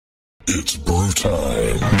It's brew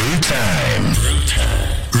time. Brew time. Brew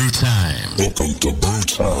time. Brew time. Welcome to Brew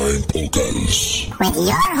Time Polkas. With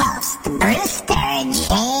your host, Brewster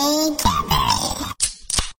J. Cadbury.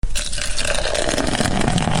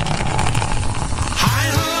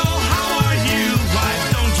 Hi, hello, how are you? Why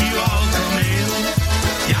don't you all come in?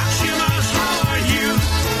 Yakshimas, how are you?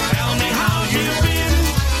 Tell me how you've been.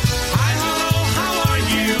 Hi, hello, how are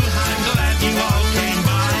you? I'm glad you all came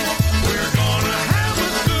by. We're gonna have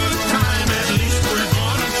a good time, at least we're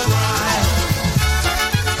gonna try.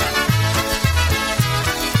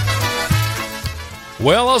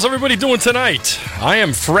 Well, how's everybody doing tonight? I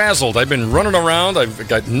am frazzled. I've been running around. I've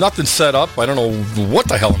got nothing set up. I don't know what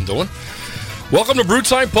the hell I'm doing. Welcome to Brew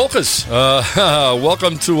Time Polkas.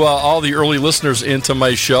 Welcome to all the early listeners into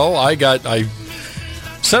my show. I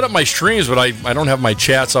set up my streams, but I don't have my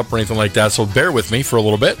chats up or anything like that, so bear with me for a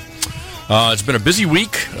little bit. It's been a busy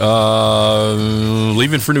week.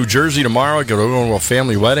 Leaving for New Jersey tomorrow. I go to a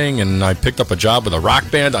family wedding, and I picked up a job with a rock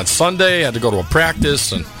band on Sunday. I had to go to a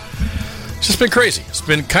practice, and it's just been crazy. It's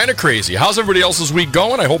been kind of crazy. How's everybody else's week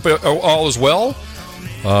going? I hope all is well.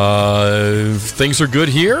 Things are good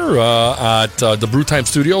here at the Brew Time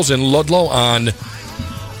Studios in Ludlow on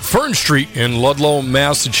Fern Street in Ludlow,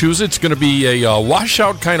 Massachusetts. It's going to be a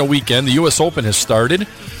washout kind of weekend. The U.S. Open has started.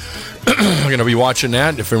 I'm going to be watching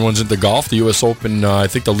that. If everyone's into golf, the U.S. Open, I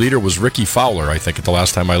think the leader was Ricky Fowler, I think, at the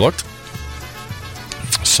last time I looked.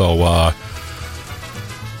 So,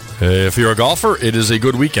 if you're a golfer, it is a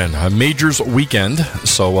good weekend, a majors weekend.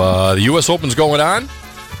 So the U.S. Open's going on.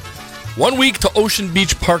 1 week to Ocean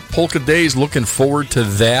Beach Park Polka Days. Looking forward to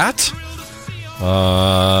that.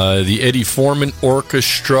 The Eddie Foreman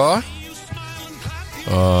Orchestra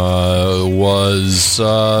was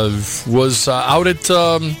out at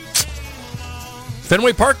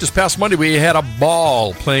Fenway Park this past Monday. We had a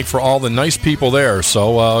ball playing for all the nice people there.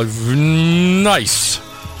 So nice.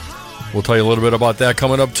 We'll tell you a little bit about that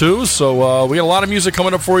coming up, too. So we got a lot of music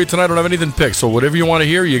coming up for you tonight. I don't have anything picked. So whatever you want to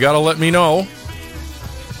hear, you got to let me know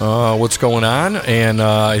what's going on. And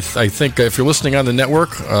I think if you're listening on the network,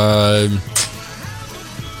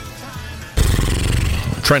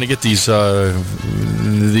 trying to get these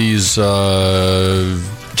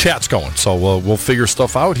chats going. So we'll figure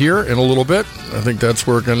stuff out here in a little bit. I think that's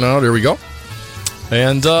working out. Here we go.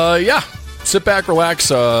 And, yeah. Sit back, relax,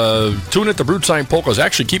 tune in to Brew Time Polkas.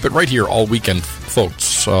 Actually, keep it right here all weekend,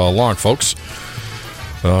 folks. I'm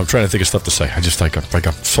trying to think of stuff to say. I'm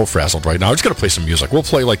so frazzled right now. I'm just going to play some music. We'll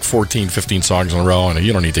play like 14, 15 songs in a row, and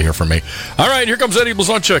you don't need to hear from me. All right, here comes Eddie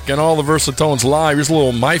Blazonczyk and all the Versatones live. Here's a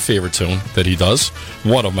little my favorite tune that he does.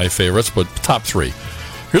 One of my favorites, but top three.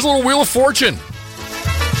 Here's a little Wheel of Fortune.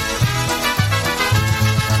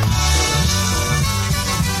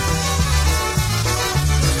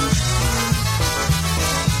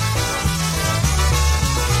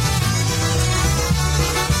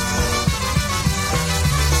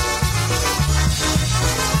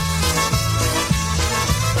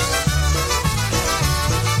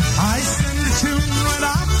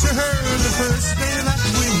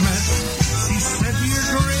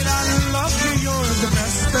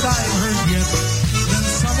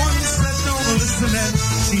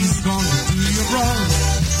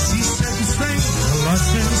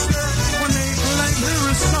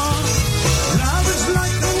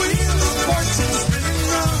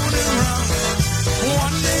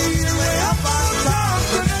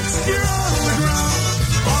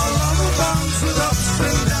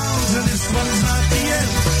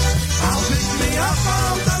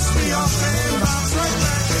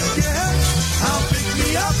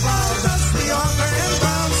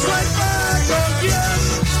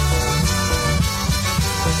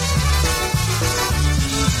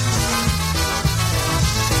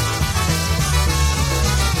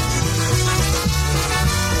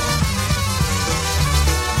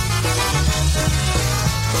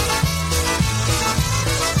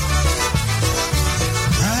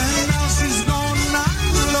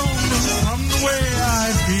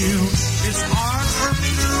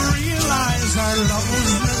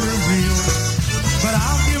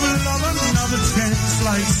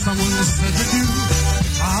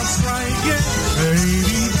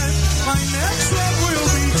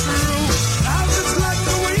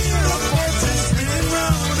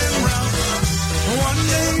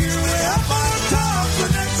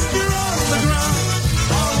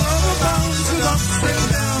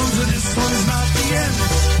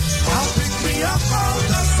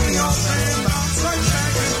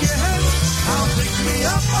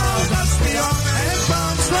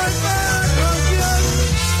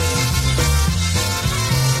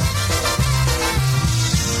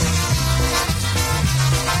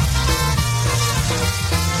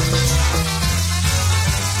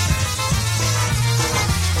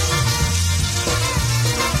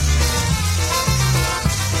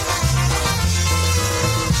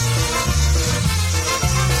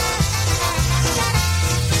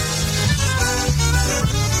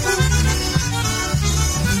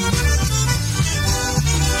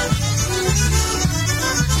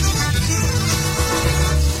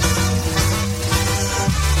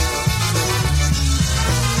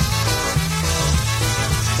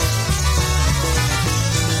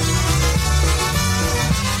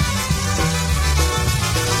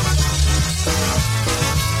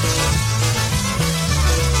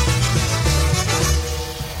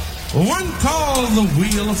 call the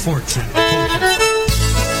Wheel of Fortune.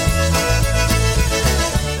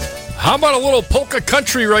 How about a little polka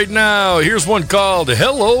country right now? Here's one called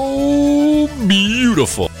Hello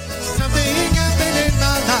Beautiful. Something happened in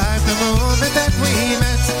my life the moment that we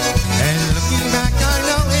met. And looking back, I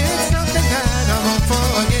know it's something that I won't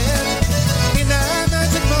forget. In that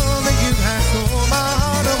magic moment, you had stole my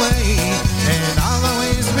heart away. And I'll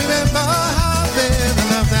always remember how I fell in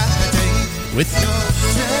love that day. With your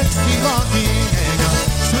sexy walking and your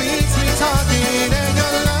sweet, sweet talking and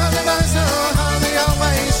your love and I so how they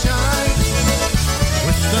always shine.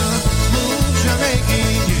 With the moves you're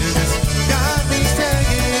making, you just got me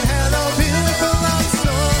saying, hello, beautiful, I'm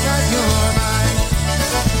so glad you're mine.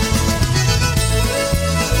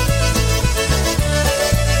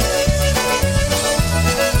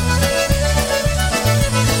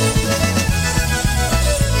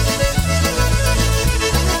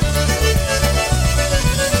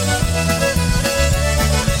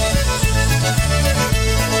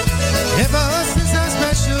 Ever since that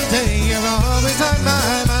special day, you're always on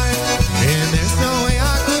my mind. And there's no way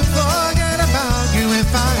I could forget about you if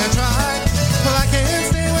I tried. Well, I can't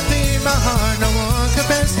stay within my heart, no one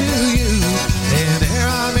compares to you. And there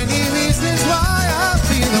are many reasons why I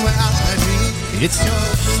feel the way I do. It's your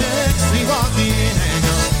sexy walking and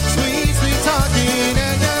your sweet, sweet talking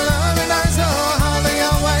and your love and I so how they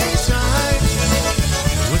always shine.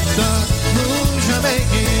 With the moves you're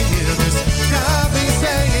making, you just got me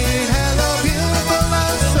saying, hello, beautiful,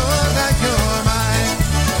 I'm so glad you're mine.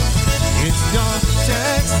 It's your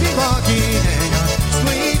sexy walking and your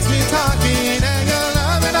sweet, sweet talking and your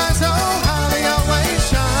love and I so how they always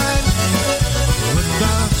shine. With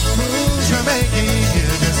the moves you're making, you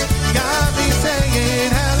just got me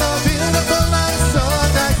saying, hello, beautiful, I'm so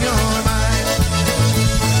glad you're mine.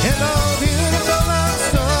 Hello, beautiful, I'm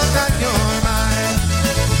so glad you're mine.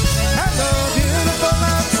 Hello, beautiful,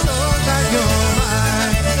 I'm so glad you're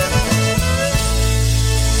mine.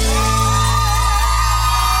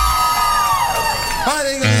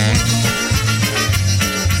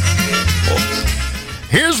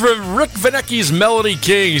 Here's Rick Vanecki's Melody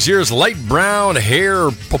Kings. Here's Light Brown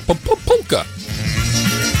Hair Polka.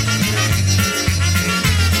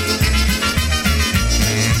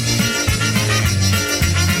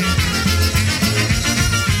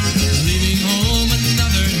 Leaving home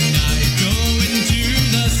another night, going to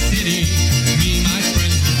the city. Me, my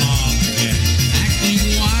friends were off again,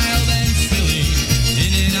 acting wild and silly.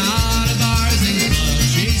 In and out of bars and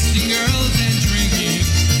clubs, chasing girls and drinking.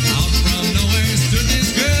 Out from nowhere stood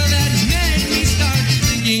this girl that made me start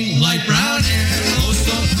thinking. Light brown hair, oh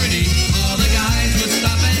so pretty. All the guys would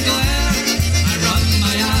stop and glare. I rubbed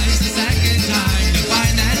my eyes the second time to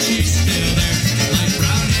find that she's still there. Light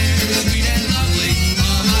brown hair, sweet and lovely.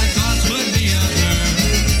 All my thoughts would be of her.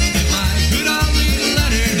 If I could only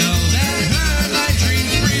let her know that her my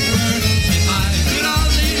dreams prefer. If I could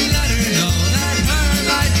only let her know that her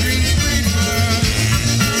my dreams prefer.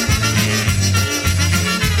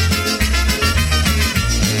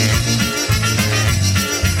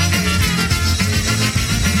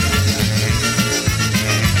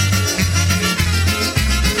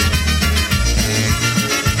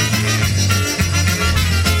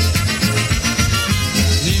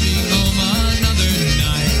 Leaving home another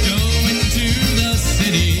night, going to the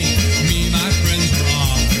city. Me, my friends were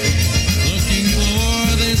off looking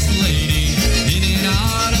for this lady. In and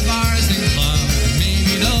out of bars and clubs,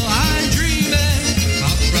 maybe though I'm dreaming.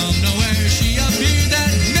 Out from nowhere she appeared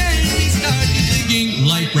that made me start thinking.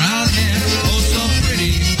 Light brown hair, oh so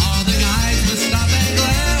pretty. All the guys would stop and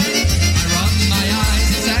glare. I rubbed my eyes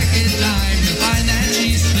a second time to find that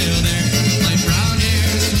she's still there. Light brown hair,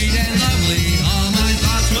 sweet and lovely. All my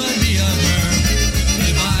thoughts would be of her.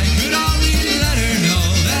 If I could only let her know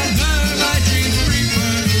that her my dreams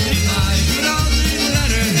prefer. If I could only let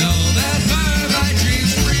her know that her my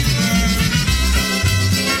dreams prefer.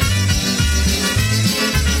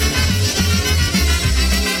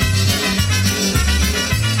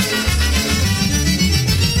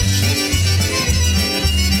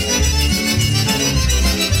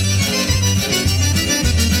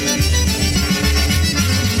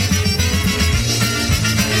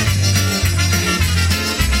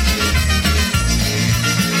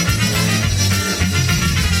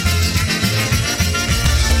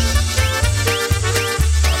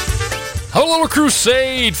 How a little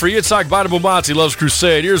Crusade for Yitzhak Badabumatz. He loves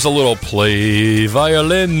Crusade. Here's a little Play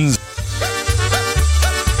Violins.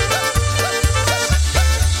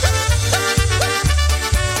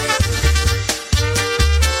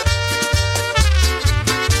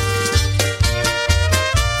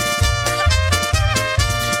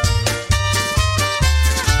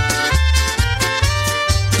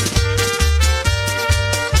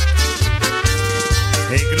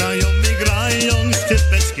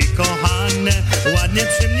 Ładnie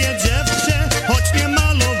przy mnie dziewczę, choć nie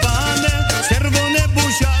malowane, czerwone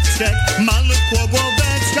buziaczek, malutko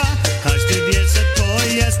głoweczka. Każdy wie, że to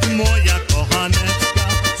jest moja kochaneczka.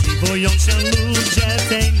 Dziwują się ludzie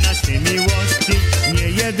tej naszej miłości. Nie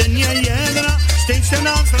jeden, nie jedna, szczęście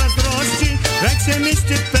nam zazdrości. Ręce mi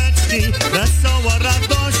szczypeczki, wesoło,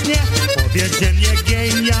 radośnie. Powiedzcie mnie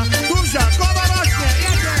genia, buziakowa rośnie,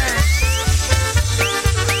 jedzie!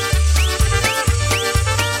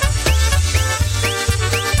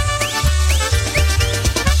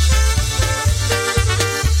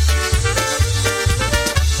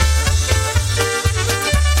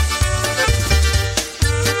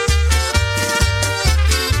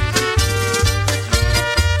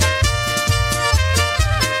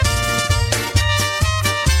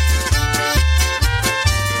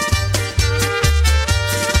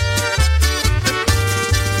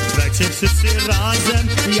 Wszyscy razem,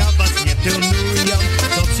 ja was nie pilnuję.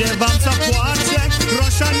 Dobrze wam zapłacę,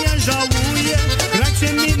 grosza nie żałuję.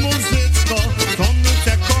 Grajcie mi muzyczko, tą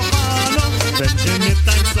nutę kochano. Będziemy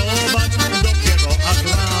tańcować dopiero aż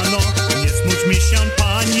rano. Nie smuć mi się,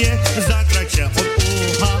 panie, zagrajcie od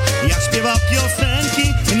ucha. Ja śpiewam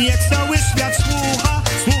piosenki, niech cały świat słucha.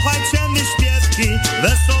 Słuchajcie mi śpiewki,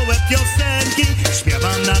 wesołe piosenki.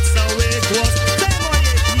 Śpiewam na cały głos.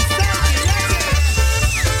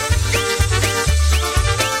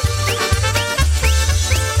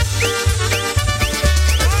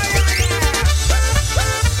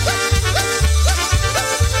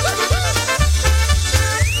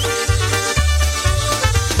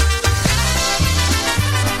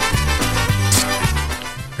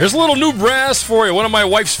 Here's a little new brass for you, one of my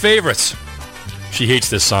wife's favorites. She hates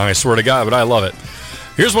this song, I swear to God, but I love it.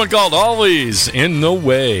 Here's one called Always in the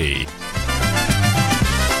Way.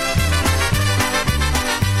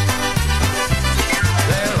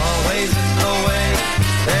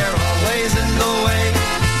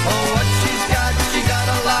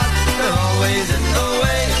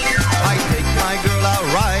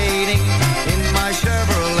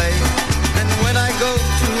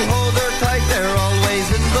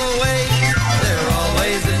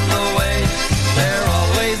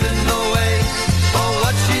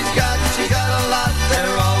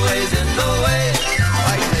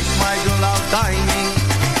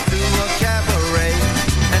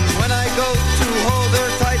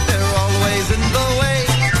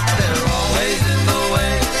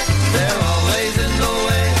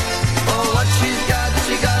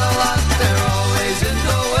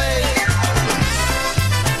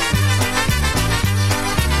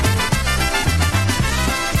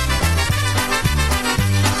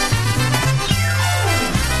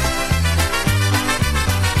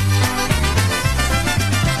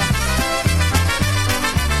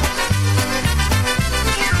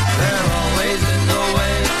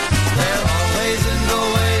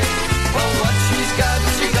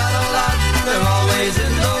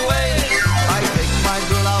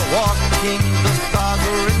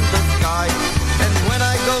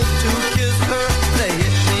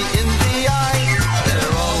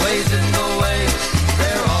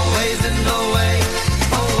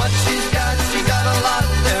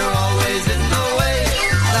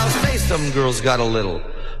 Girls got a little.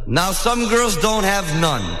 Now some girls don't have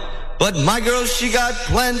none. But my girl, she got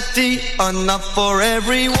plenty, enough for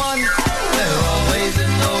everyone. They're always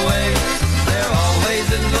in the way. They're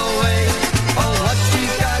always in the way. Oh, what she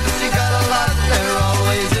got a lot. They're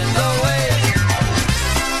always in the way.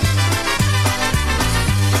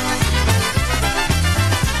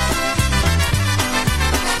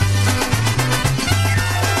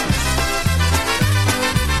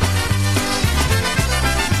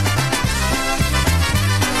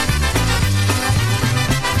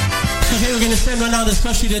 Okay, we're going to send one out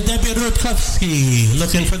especially to Debbie Rutkowski,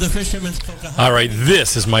 looking for the Fisherman's Polka. All right,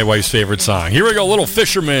 this is my wife's favorite song. Here we go, little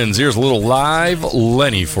Fisherman's. Here's a little live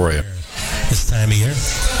Lenny for you. This time of year,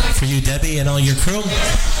 for you, Debbie, and all your crew,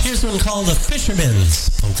 here's one called the Fisherman's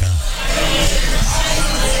Polka.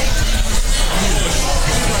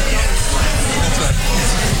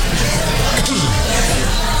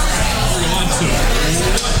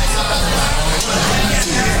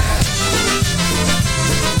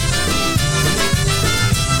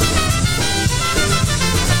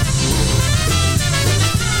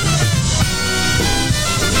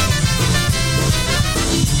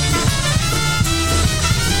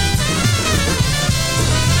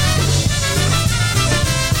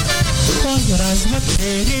 Raz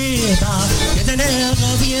wieczera, jedynego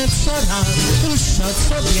wieczora, usiadł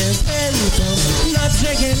sobie wędką nad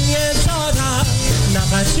brzegiem jeziora. Na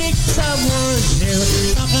wacik założył,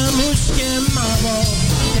 a kamuśkiem mało,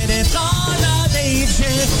 kiedy to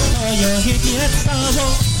nadejdzie, to jeho nie stało.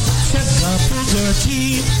 Czeka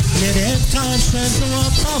półgodzin, nieredka się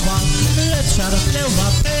złapała, lecz szarpnęła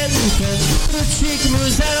pętkę, krucik mu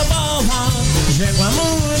zerwała. Rzekła mu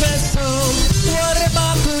wesoło, o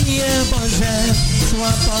rybaku nie może,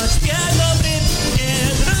 złapać mnie dobry, nie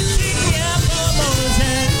krucik nie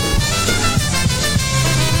pomoże.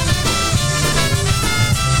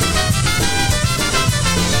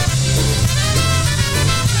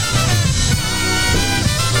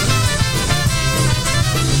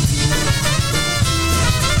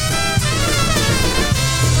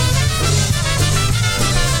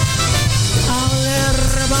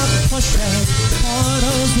 Poszedł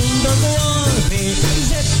porozum do głowy,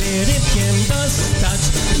 żeby rybkiem dostać,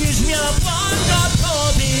 już miał plan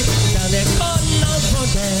gotowy. Daleko na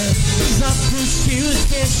wodę zapuścił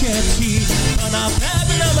dwie sieci, to na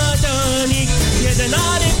pewno ma do nich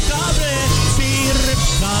jedna rybka wleci.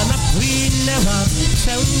 Rybka napłynęła,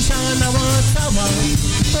 przęczana cała,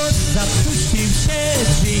 to zapuścił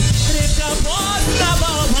sieci, rybka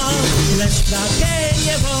poznawała, lecz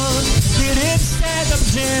pragnienie wod i ryb z tego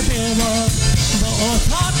było, bo o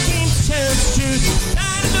takim szczęściu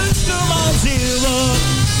serduszku marzyło.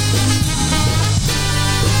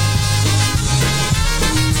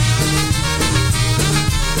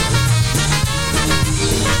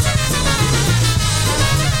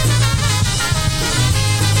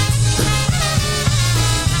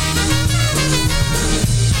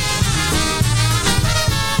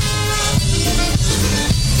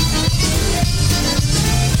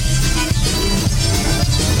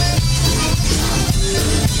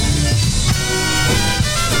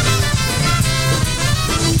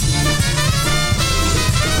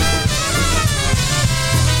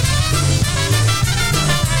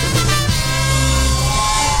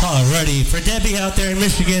 Alrighty, for Debbie out there in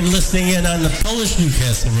Michigan listening in on the Polish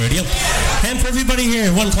Newcastle radio, and for everybody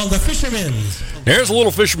here, one called the Fisherman's. Here's a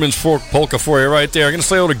little Fisherman's polka for you right there. I'm going to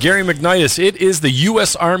say hello to Gary McNitus. It is the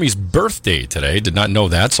U.S. Army's birthday today. Did not know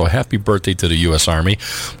that, so happy birthday to the U.S. Army.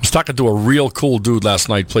 I was talking to a real cool dude last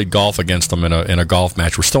night, played golf against him in a golf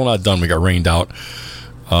match. We're still not done. We got rained out.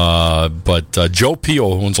 But Joe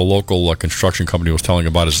Pio, who owns a local construction company, was telling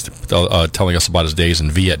us about his days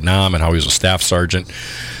in Vietnam and how he was a staff sergeant.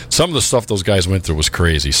 Some of the stuff those guys went through was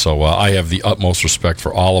crazy. So I have the utmost respect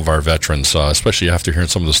for all of our veterans, especially after hearing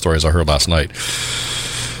some of the stories I heard last night.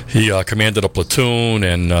 He commanded a platoon,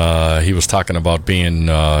 and he was talking about being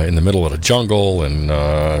in the middle of the jungle and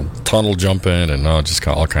tunnel jumping and just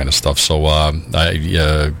all kind of stuff. So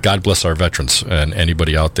God bless our veterans and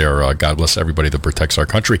anybody out there. God bless everybody that protects our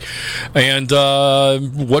country. And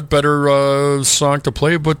what better song to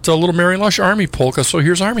play but Little Mary Lush Army polka. So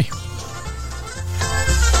here's Army.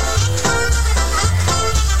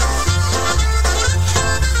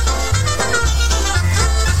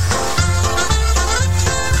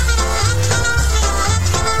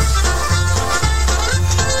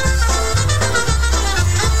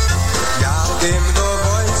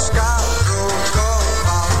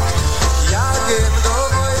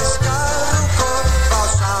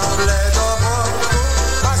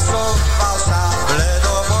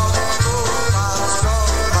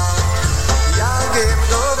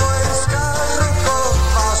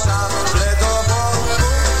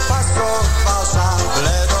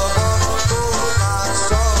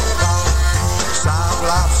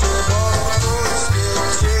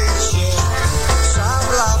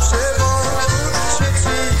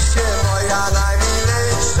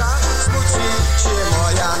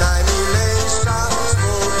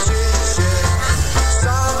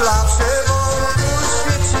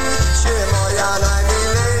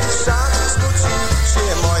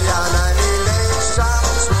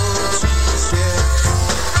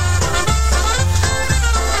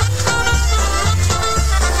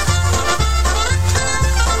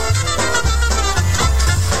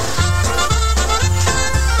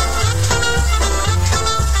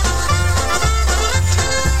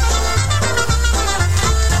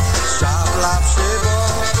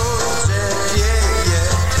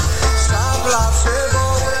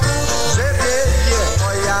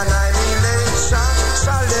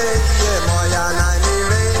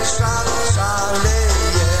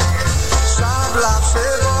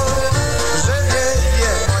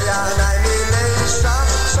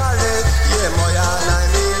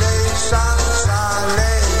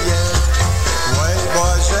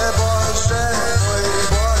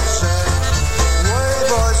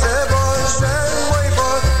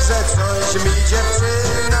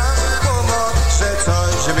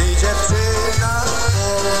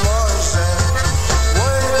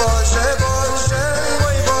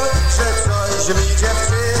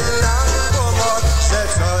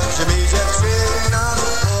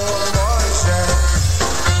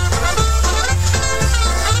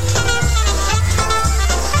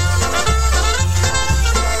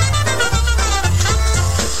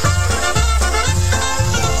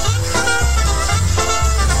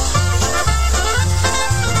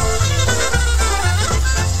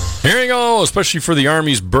 know, especially for the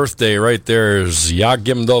Army's birthday right there.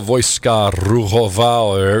 Zjagimdo Wojska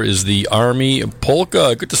Ruchowa. There is the Army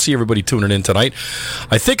polka. Good to see everybody tuning in tonight.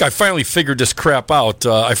 I think I finally figured this crap out.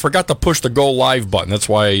 I forgot to push the go live button. That's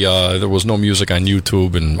why there was no music on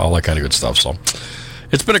YouTube and all that kind of good stuff. So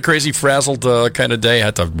it's been a crazy, frazzled kind of day. I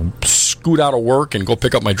had to scoot out of work and go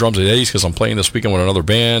pick up my drums at Eddie's because I'm playing this weekend with another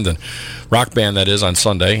band, and rock band that is, on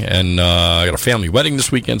Sunday. And I got a family wedding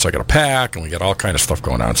this weekend, so I got to pack, and we got all kind of stuff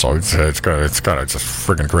going on. So it's kind of just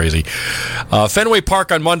freaking crazy. Fenway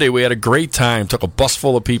Park on Monday, we had a great time. Took a bus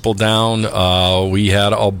full of people down. We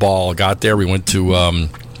had a ball. Got there. We went to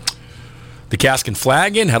the Cask and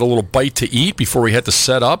Flagon, had a little bite to eat before we had to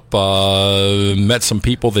set up. Met some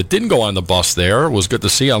people that didn't go on the bus there. It was good to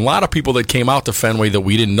see. A lot of people that came out to Fenway that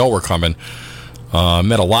we didn't know were coming.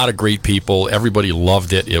 Met a lot of great people. Everybody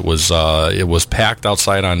loved it. It was packed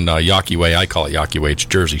outside on Yawkey Way. I call it Yawkey Way. It's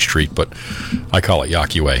Jersey Street, but I call it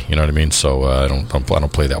Yawkey Way. You know what I mean? So I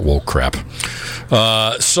don't play that woke crap.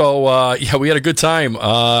 Yeah, we had a good time.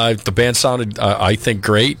 The band sounded, I think,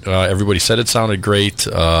 great. Everybody said it sounded great.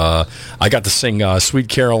 I got to sing Sweet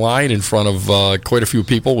Caroline in front of quite a few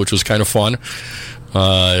people, which was kind of fun.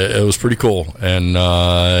 It was pretty cool, and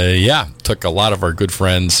yeah, took a lot of our good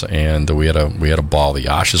friends, and we had a ball. The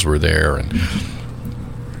Ashes were there, and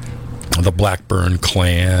the Blackburn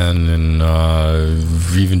Clan, and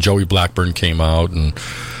even Joey Blackburn came out, and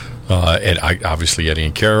obviously Eddie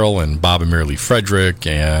and Carol, and Bob and Mary Lee Frederick,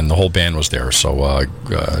 and the whole band was there. So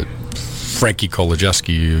Frankie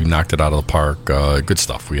Kolodziejski knocked it out of the park. Good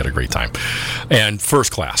stuff. We had a great time, and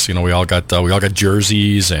first class. You know, we all got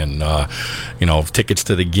jerseys and tickets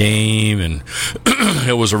to the game, and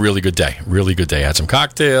it was a really good day. Really good day. Had some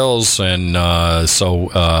cocktails, and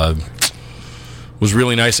was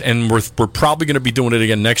really nice. And we're probably going to be doing it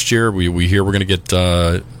again next year. We hear we're going to get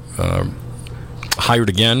hired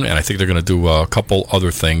again, and I think they're going to do a couple other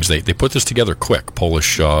things. They put this together quick.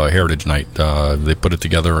 Polish Heritage Night. They put it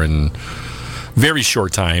together in very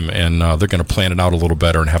short time, and they're going to plan it out a little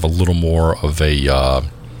better and have a little more of a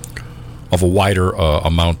wider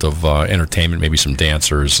amount of entertainment, maybe some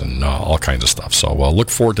dancers and all kinds of stuff. So look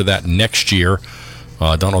forward to that next year.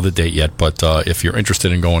 Don't know the date yet, but if you're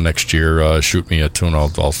interested in going next year, shoot me a tune.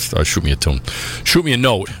 I'll shoot me a tune. Shoot me a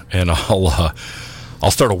note, and I'll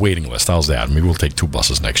start a waiting list. How's that? Maybe we'll take 2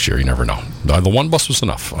 buses next year. You never know. The 1 bus was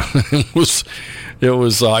enough. It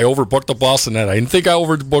was. I overbooked the bus, and then I didn't think I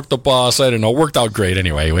overbooked the bus. I didn't know. It worked out great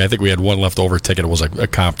anyway. I think we had 1 leftover ticket. It was a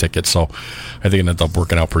comp ticket, so I think it ended up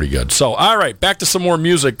working out pretty good. So, all right, back to some more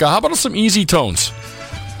music. How about some easy tones?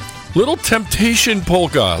 Little Temptation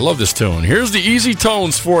polka. I love this tune. Here's the easy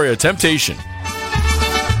tones for you. Temptation.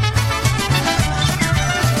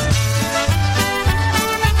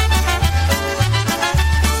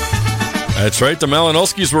 That's right. The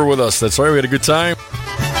Malinowskis were with us. That's right. We had a good time.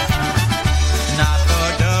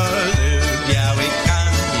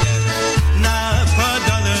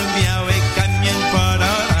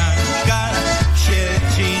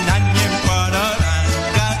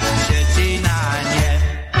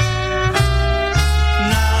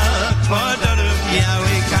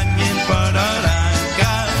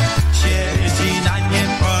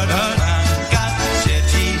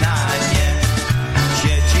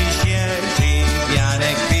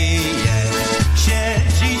 Share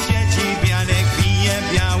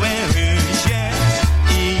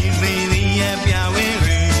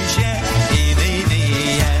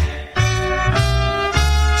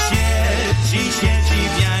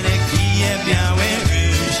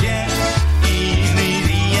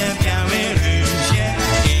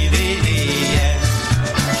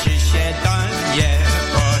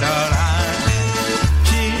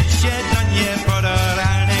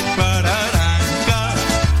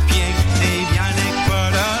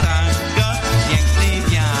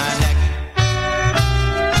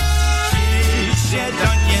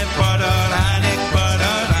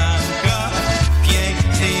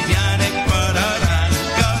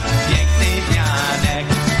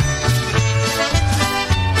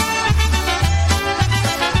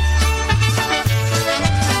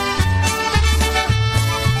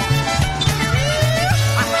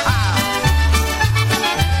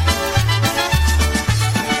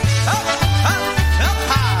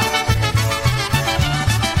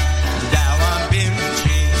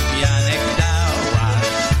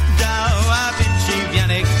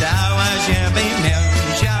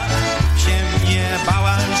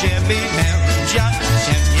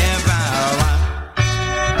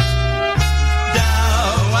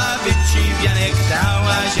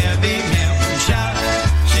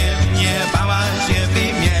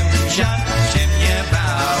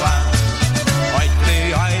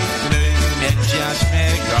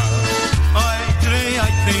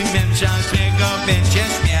klejmem żadnego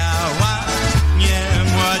będziesz miała, nie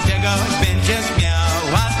młodego będziesz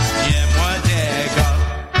miała, nie młodego.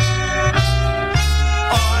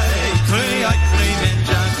 Oj, klejmem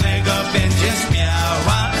żadnego będziesz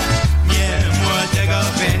miała, nie młodego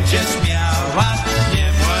będziesz miała, nie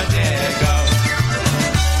młodego.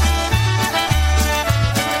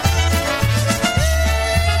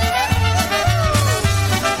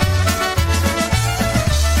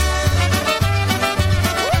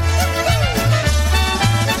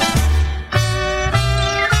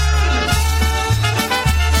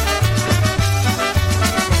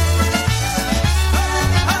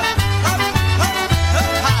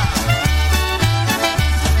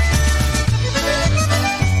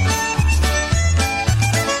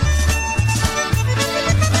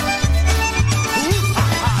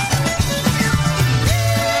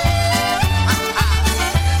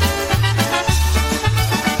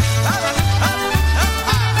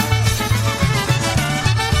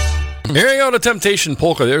 Here you go, the Temptation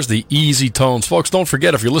Polka. There's the easy tones. Folks, don't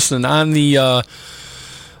forget, if you're listening on the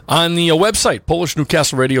website,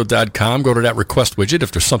 PolishNewcastleRadio.com, go to that request widget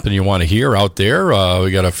if there's something you want to hear out there.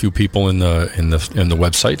 We got a few people in the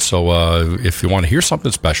website, so if you want to hear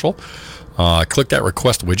something special, click that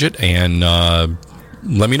request widget and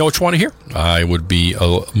let me know what you want to hear. I would be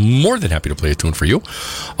more than happy to play a tune for you.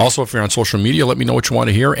 Also, if you're on social media, let me know what you want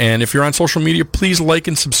to hear. And if you're on social media, please like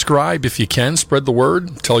and subscribe if you can. Spread the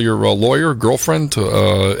word. Tell your lawyer, girlfriend,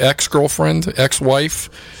 ex-girlfriend, ex-wife,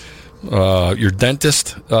 your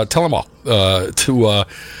dentist. Tell them all to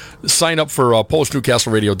sign up for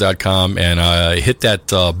PolishNewcastleRadio.com and hit that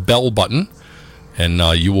bell button. And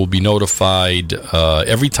you will be notified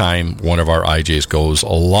every time one of our IJs goes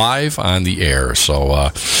live on the air.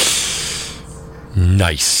 So,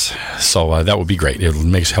 nice. So that would be great.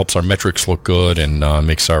 It helps our metrics look good and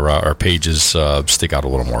makes our pages stick out a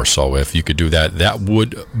little more. So if you could do that, that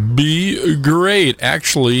would be great.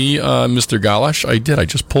 Actually, Mr. Galash, I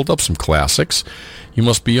just pulled up some classics. You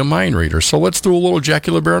must be a mind reader. So let's do a little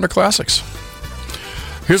Jackie LeBaron on the classics.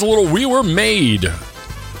 Here's a little We Were Made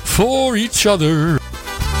for Each Other.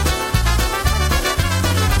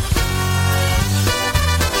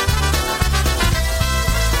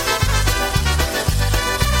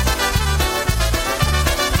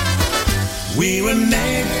 We were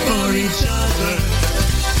made for each other.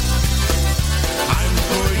 I'm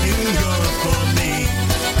for you, you're for me.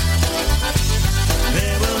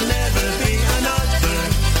 There will never be another.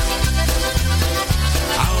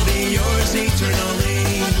 I'll be yours eternally.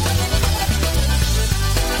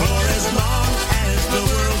 For as long as the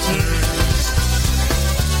world turns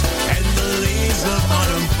and the leaves of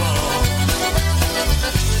autumn fall,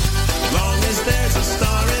 long as there's a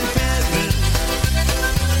star in heaven,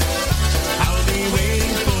 I'll be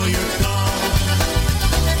waiting for your call.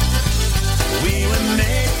 We were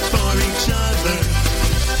made for each other.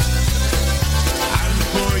 I'm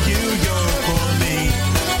for you, you're for me.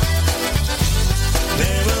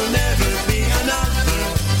 There will never be another.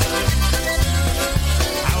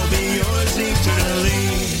 I'll be yours eternally.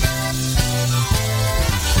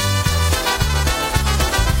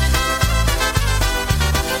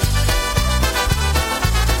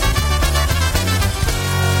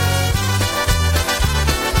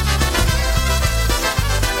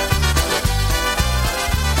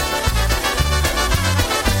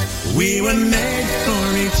 We were made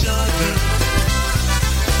for each other.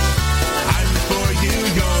 I'm for you,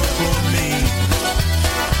 you're for me.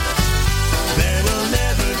 There will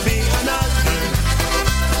never be another.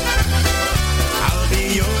 I'll be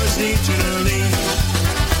yours eternally.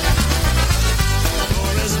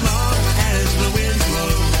 For as long as the wind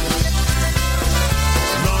blows,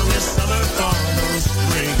 long as summer follows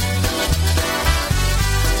spring,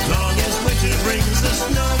 long as winter brings the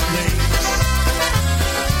snowflakes,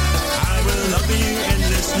 I will love you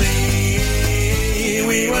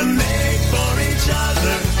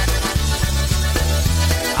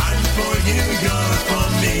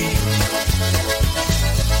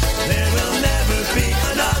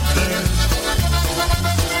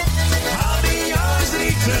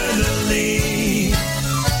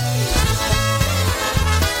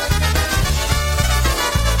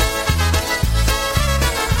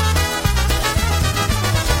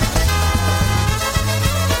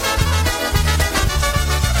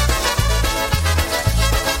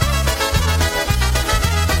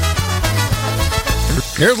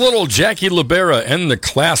Here's little Jackie Libera and the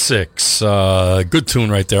Classics. Good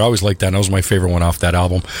tune right there. I always liked that. That was my favorite one off that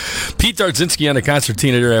album. Pete Dardzinski on the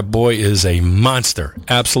concertina there. That boy is a monster.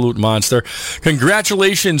 Absolute monster.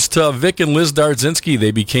 Congratulations to Vic and Liz Dardzinski.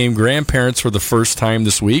 They became grandparents for the first time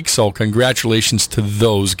this week. So congratulations to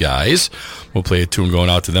those guys. We'll play a tune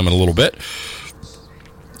going out to them in a little bit.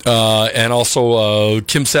 And also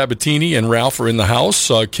Kim Sabatini and Ralph are in the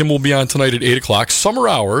house. Kim will be on tonight at 8 o'clock. Summer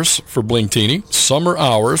hours for Blingtini. Summer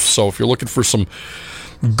hours. So if you're looking for some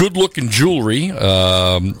good-looking jewelry,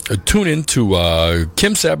 tune in to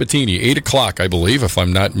Kim Sabatini, 8 o'clock, I believe, if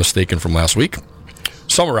I'm not mistaken from last week.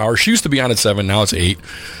 Summer hours. She used to be on at 7. Now it's 8.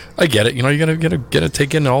 I get it. You know, you gotta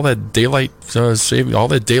take in all that daylight, save all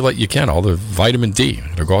that daylight you can, all the vitamin D. You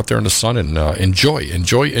gotta go out there in the sun and enjoy.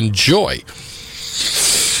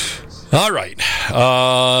 All right.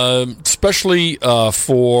 Especially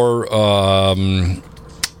for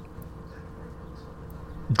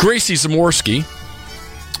Gracie Zamorsky,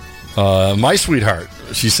 my sweetheart.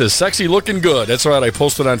 She says, "Sexy, looking good." That's right. I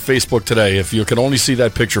posted on Facebook today. If you can only see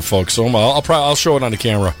that picture, folks, so I'll show it on the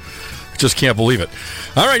camera. I just can't believe it.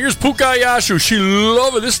 All right, here's Puka Yashu. She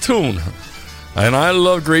loved this tune, and I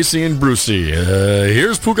love Gracie and Brucey.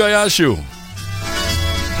 Here's Puka Yashu.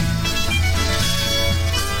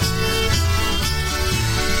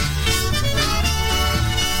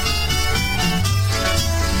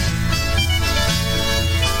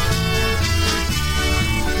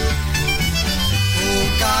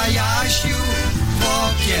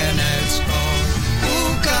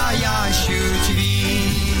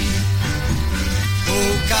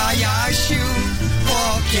 Jasiu, w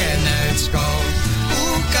okieneczko,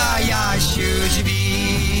 puka Jasiu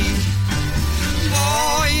drzwi.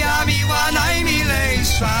 Moja miła,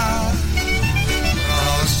 najmilejsza,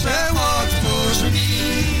 proszę otwórz mi.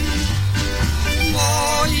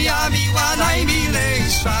 Moja miła,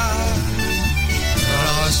 najmilejsza,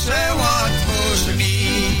 proszę otwórz mi.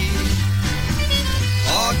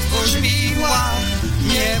 Otwórz miła,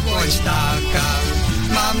 nie bądź taka,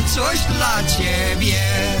 mam coś dla ciebie.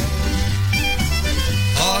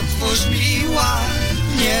 Otwórz miła,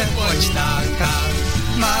 nie bądź taka,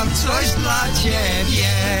 mam coś dla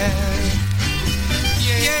ciebie.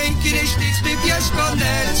 Piękny, śliczny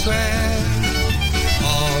pieszkoneczek,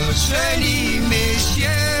 ożenimy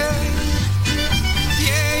się.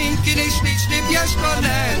 Piękny, śliczny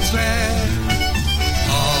pieszkoneczek,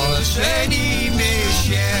 ożenimy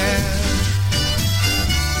się.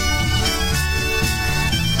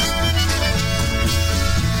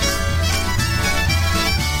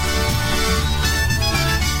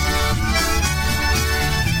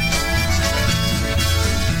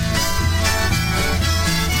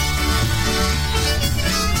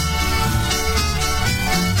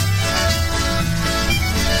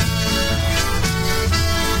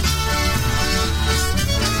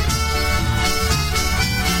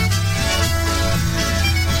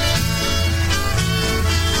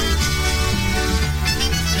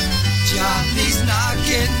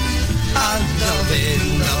 On the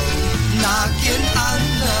window, knocking on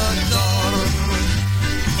the door.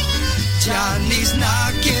 Johnny's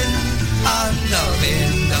knocking on the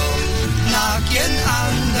window, knocking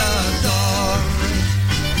on the door.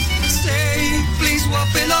 Say, please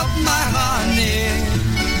open up my honey,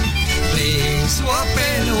 please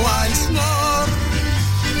open once more.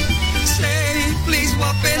 Say, please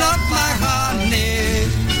open up my honey,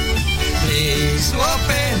 please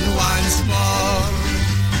open once more.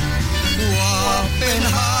 Open,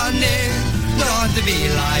 honey, don't be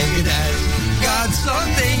like that. Got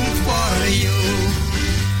something for you.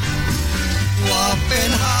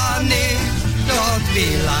 Open, honey, don't be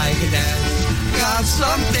like that. Got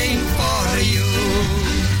something for you.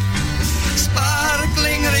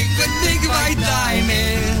 Sparkling ring with big white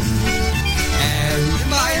diamond, and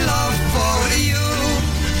my love for you.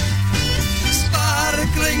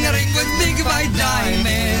 Sparkling ring with big white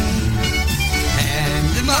diamond,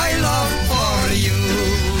 and my love for you.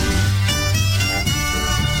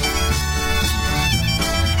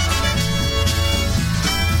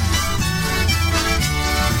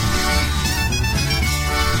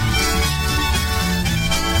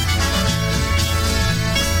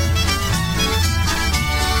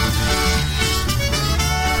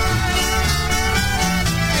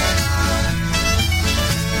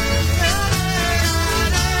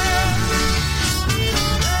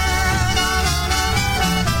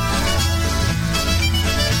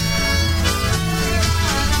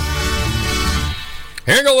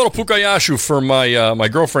 Here I go, a little Pukayashu for my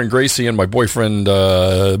girlfriend Gracie and my boyfriend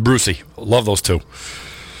Brucey. Love those two.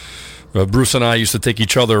 Bruce and I used to take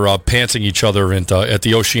each other pantsing each other at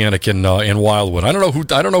the Oceanic in Wildwood. I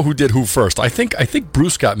don't know who did who first. I think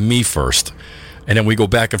Bruce got me first, and then we go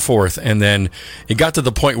back and forth. And then it got to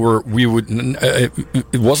the point where we would.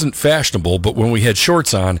 It wasn't fashionable, but when we had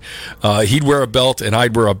shorts on, he'd wear a belt and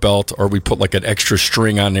I'd wear a belt, or we put like an extra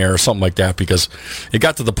string on there or something like that, because it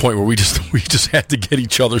got to the point where we just had to get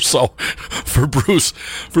each other. So for Bruce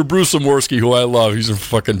Zamorsky, who I love, he's a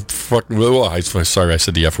fucking. Oh, sorry, I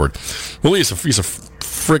said the F word. Well, he's a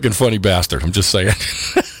freaking funny bastard. I'm just saying.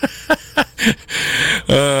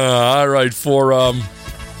 All right, for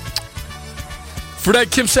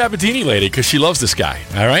that Kim Sabatini lady, because she loves this guy.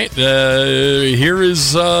 All right, here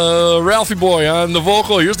is Ralphie Boy on the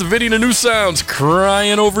vocal. Here's the video, the new sounds,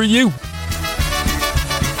 Crying Over You. Well,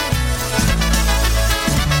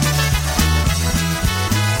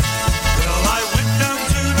 I went down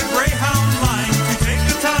to the Greyhound line to take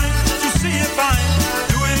the time to see if I'm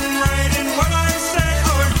doing right in what I say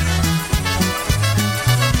or do.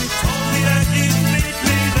 You told me that you'd meet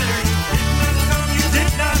me there. You did not come, you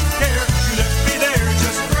did not care. You left me there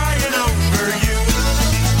just crying over you.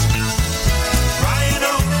 Crying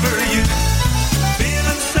over you.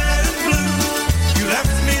 Feeling sad and blue. You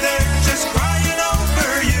left me there just crying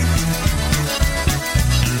over you.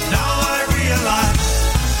 Now I realize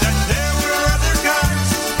that there were other guys,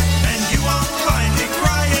 and you won't find me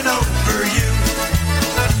crying over you.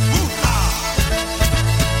 Woo-ha!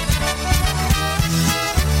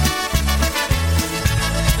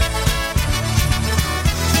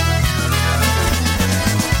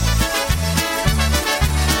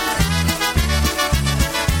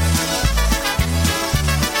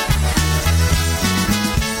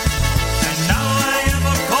 And now I am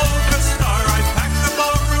a polka star. I pack the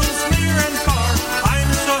ballrooms near and far.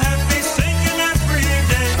 I'm so happy singing every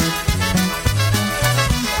day.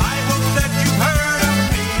 I hope that you've heard of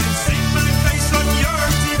me and seen my face on your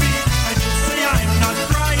TV. I just say I'm not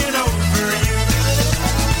crying over you.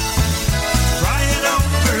 Crying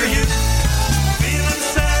over you. Feeling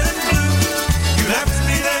sad and blue. You left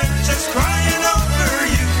me there just crying over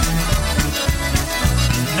you.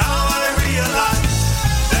 Now I realize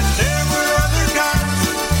that there were other guys,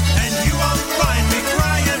 and you won't find me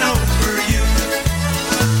crying over you.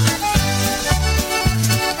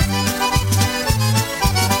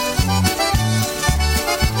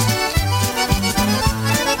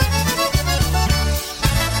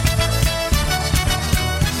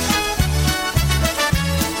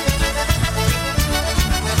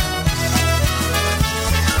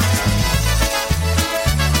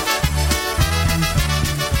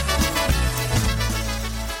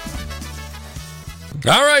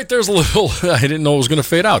 All right, there's a little. I didn't know it was going to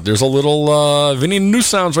fade out. There's a little Vinny New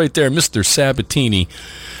Sounds right there, Mr. Sabatini.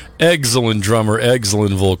 Excellent drummer,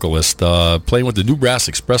 excellent vocalist. Playing with the New Brass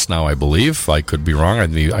Express now, I believe. I could be wrong.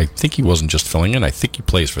 I think he wasn't just filling in. I think he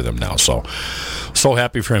plays for them now. So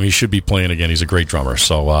happy for him. He should be playing again. He's a great drummer.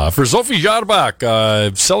 So for Sophie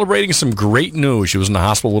Jarbach, celebrating some great news. She was in the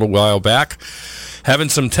hospital a little while back, having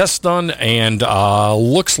some tests done, and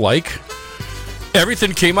looks like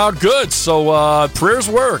everything came out good. So prayers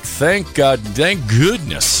work. Thank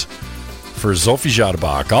goodness for Sophie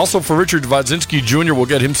Jarbach. Also for Richard Wadzinski Jr. We'll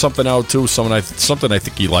get him something out too. Something I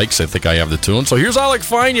think he likes. I think I have the tune. So here's I Like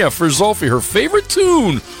Fine for Sophie, her favorite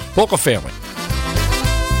tune, Polka Family.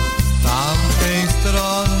 tamtej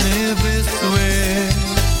strony Wysły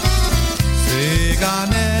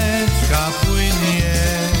cyganeczka płynie.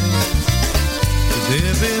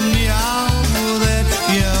 Gdybym miał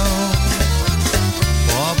wódeczkę,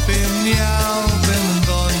 popilniałbym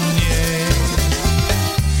do niej.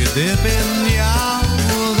 Gdybym miał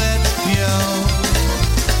wódeczkę,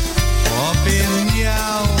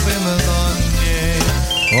 popilniałbym do niej.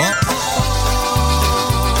 O,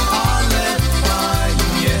 ale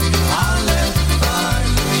fajnie, ale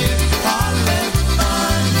fajnie, ale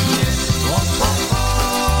fajnie. O,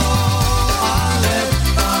 ale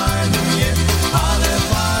fajnie, ale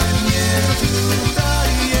fajnie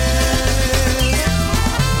tutaj jest.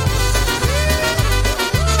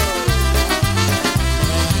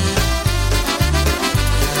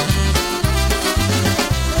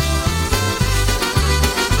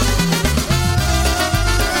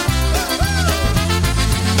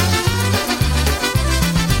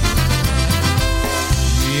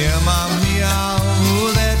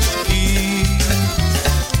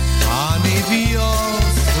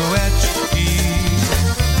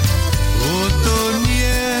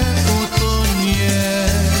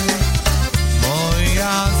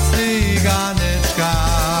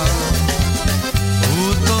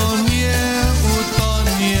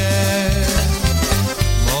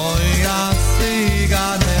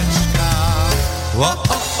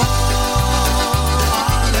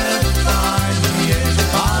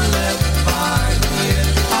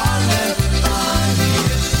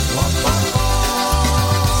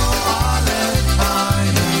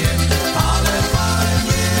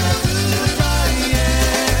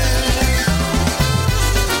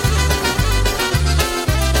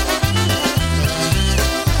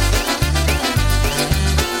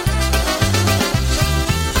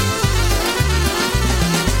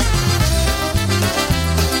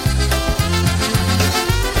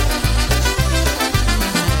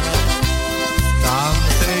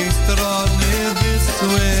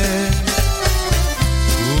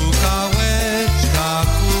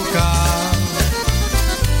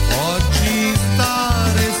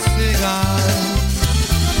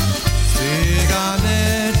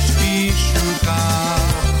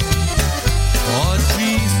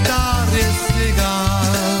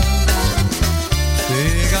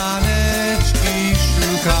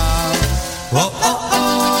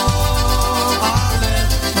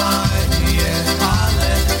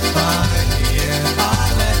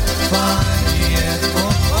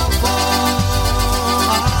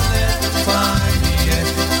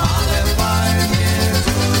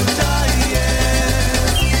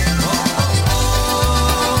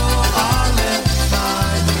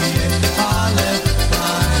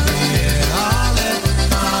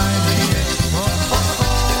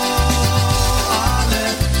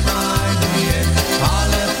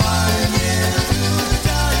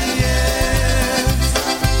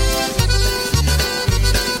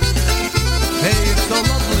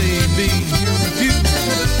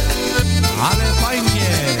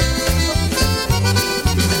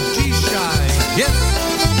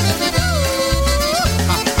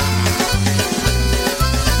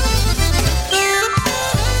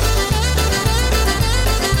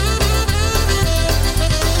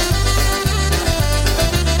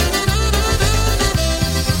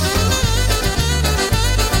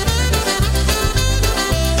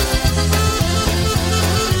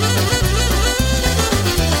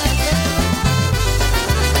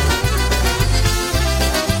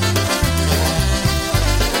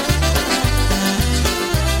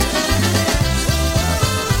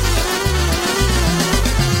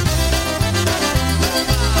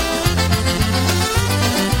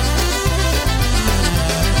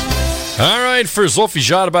 right, for Zofie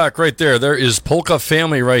Jadabak right there. There is Polka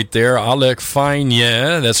Family right there. Alek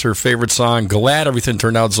Fajnie. That's her favorite song. Glad everything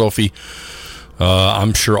turned out, Zofie.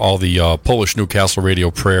 I'm sure all the Polish Newcastle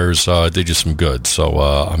radio prayers did you some good. So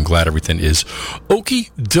I'm glad everything is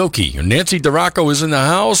okie dokie. Nancy DeRocco is in the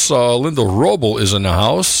house. Linda Robel is in the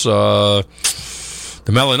house.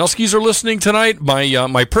 The Malinowskis are listening tonight.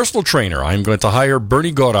 My personal trainer, I'm going to hire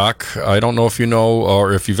Bernie Godak. I don't know if you know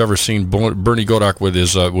or if you've ever seen Bernie Godak with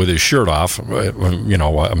his shirt off. You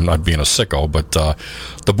know, I'm not being a sicko, but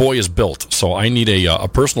the boy is built. So I need a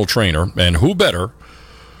personal trainer, and who better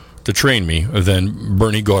to train me than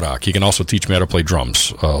Bernie Godak? He can also teach me how to play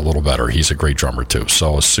drums a little better. He's a great drummer too.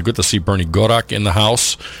 So it's good to see Bernie Godak in the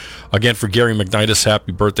house. Again, for Gary McNitus,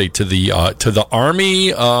 happy birthday to the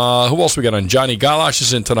Army. Who else we got on? Johnny Galash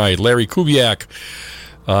is in tonight. Larry Kubiak.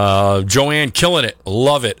 Joanne killing it.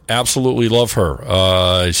 Love it. Absolutely love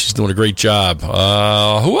her. She's doing a great job.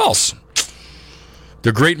 Who else?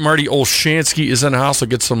 The great Marty Olshansky is in the house. I'll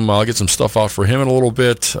get some stuff out for him in a little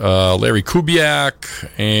bit. Larry Kubiak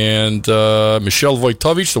and Michelle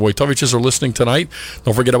Wojtowicz. The Wojtowiczes are listening tonight.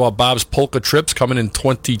 Don't forget about Bob's Polka Trips coming in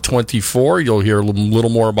 2024. You'll hear a little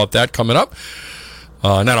more about that coming up.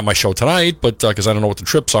 Not on my show tonight, but because I don't know what the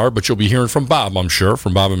trips are, but you'll be hearing from Bob, I'm sure,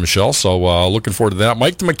 from Bob and Michelle. So looking forward to that.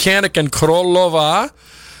 Mike the Mechanic and Krolova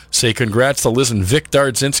say congrats to Liz and Vic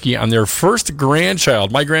Dardzinski on their first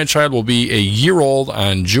grandchild. My grandchild will be a year old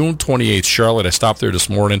on June 28th. Charlotte, I stopped there this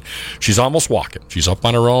morning. She's almost walking. She's up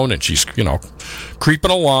on her own, and she's,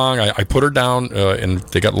 creeping along. I put her down, and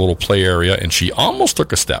they got a little play area, and she almost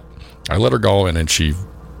took a step. I let her go, and then she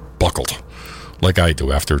buckled, like I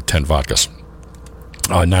do after 10 vodkas.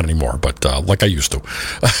 Not anymore, but like I used to.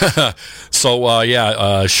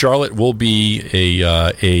 So, Charlotte will be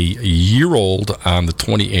a year-old on the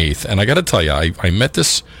 28th. And I got to tell you, I met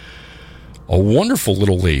a wonderful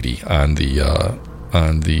little lady on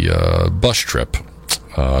the bus trip,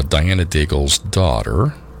 Diana Daigle's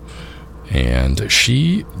daughter. And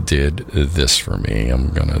she did this for me. I'm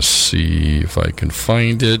going to see if I can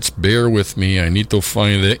find it. Bear with me. I need to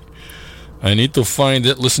find it.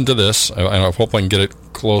 Listen to this. I hope I can get it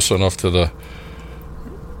close enough to the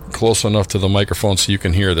microphone so you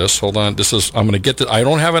can hear this. Hold on. I'm going to get I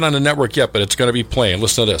don't have it on the network yet, but it's going to be playing.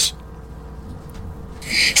 Listen to this.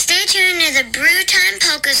 Stay tuned to the Brew Time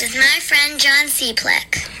Polkas with my friend John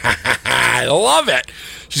Seaplick. I love it.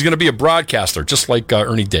 She's going to be a broadcaster, just like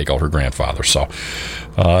Ernie Daigle, her grandfather. So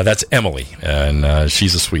that's Emily, and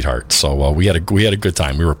she's a sweetheart. So we had a good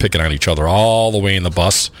time. We were picking on each other all the way in the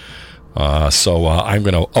bus. So I'm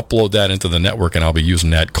going to upload that into the network, and I'll be using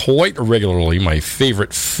that quite regularly. My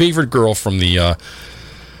favorite girl from the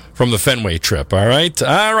Fenway trip. All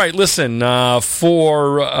right. Listen,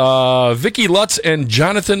 for Vicky Lutz and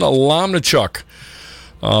Jonathan Lomnichuk,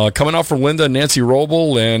 coming out from Linda and Nancy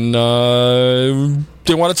Robel, and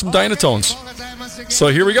they wanted some Dynatones. So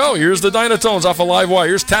here we go. Here's the Dynatones off of Live Wire.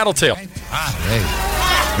 Here's Tattletale.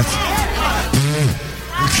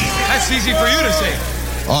 That's easy for you to say.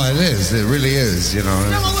 Oh, it is. It really is, It's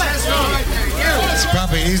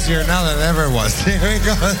probably easier now than it ever was. Here we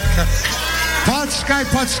go. Poczkaj,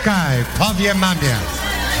 powiem mamie.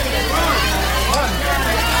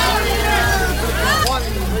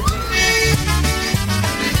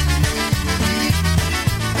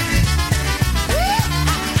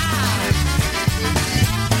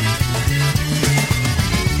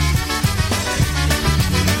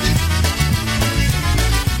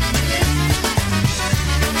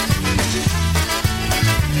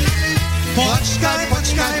 Poczkaj,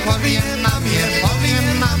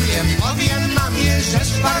 powiem mamie, że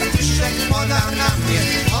czwartyszek poda na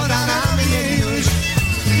mnie już.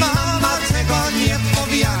 Mama, tego nie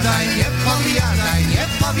powiadaj,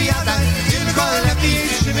 tylko lepiej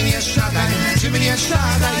przy mnie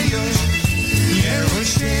siadaj już. Nie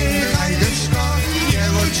uciekaj, duszko, nie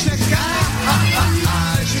uciekaj,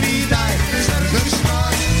 aż mi daj serduszko.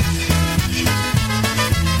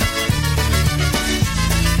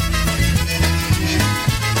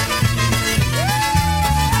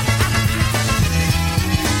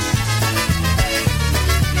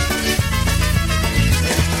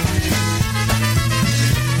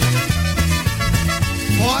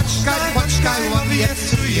 Poczkaj,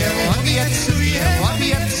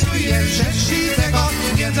 obiecuję, że ci tego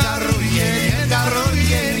nie daruję,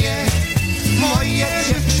 nie. Moje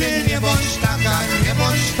dziewczynie, bądź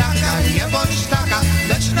taka,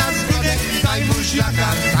 lecz na zgodę daj buziaka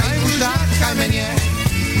mnie.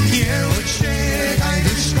 Nie uciekaj,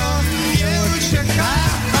 duszko, nie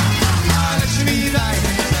uciekaj, ależ mi daj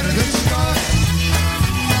serduszko.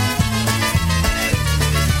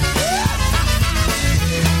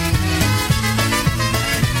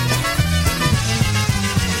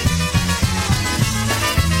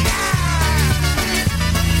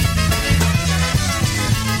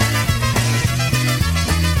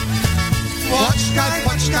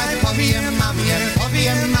 Powiem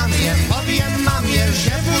mamie,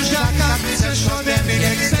 że buziaka chcesz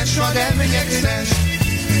ode mnie, chcesz.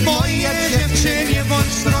 Moje dziewczynie,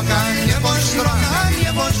 bądź sroga, nie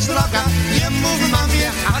bądź sroga, nie mów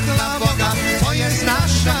mamie, a dla Boga, to jest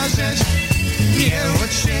nasza rzecz. Nie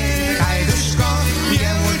uciekaj, duszko,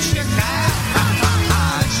 nie uciekaj,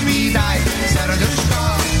 aż mi daj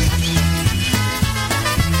serduszko.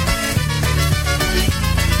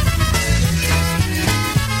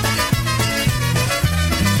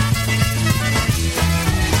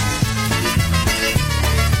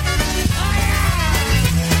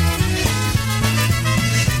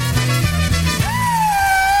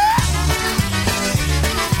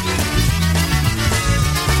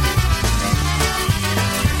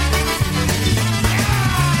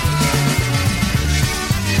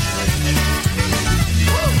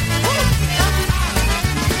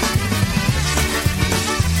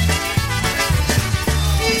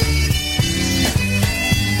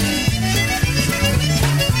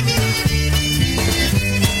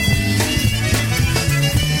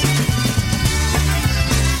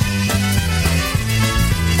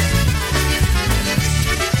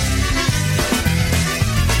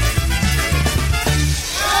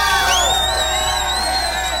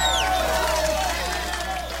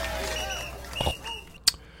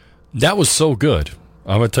 That was so good.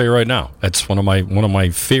 I'm going to tell you right now. That's one of my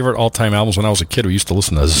favorite all-time albums. When I was a kid, we used to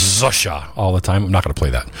listen to Zusha all the time. I'm not going to play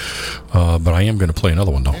that. But I am going to play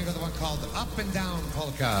another one, though. Here's the one called Up and Down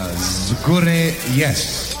Polkas. Góry,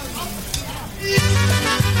 yes.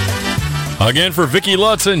 Again, for Vicky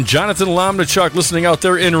Lutz and Jonathan Lomnichuk listening out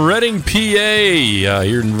there in Reading, PA.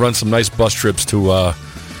 Here and run some nice bus trips to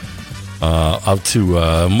out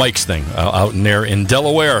to Mike's thing out in there in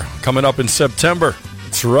Delaware coming up in September.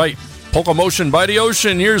 That's right. Polka Motion by the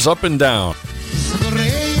Ocean. Here's Up and Down.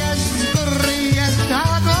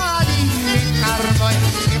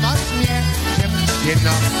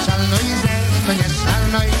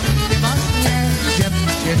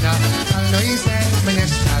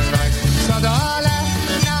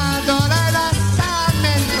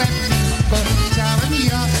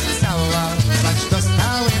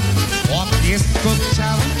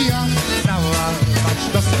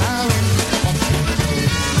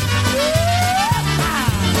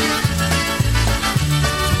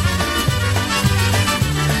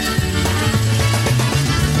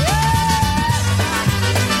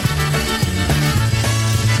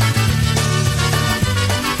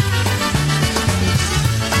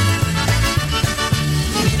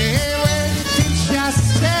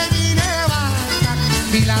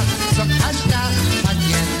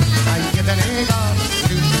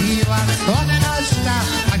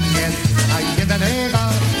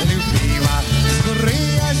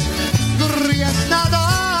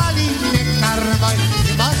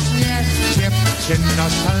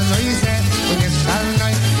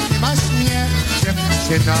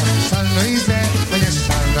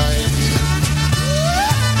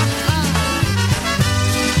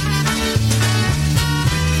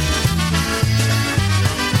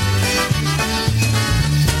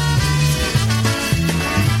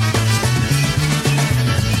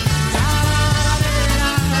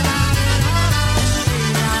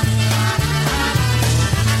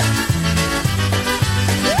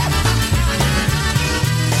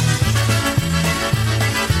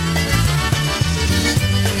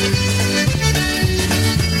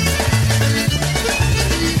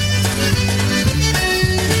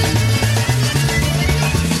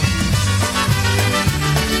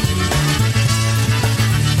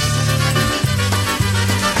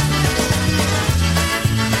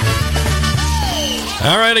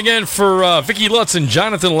 All right, again, for Vicky Lutz and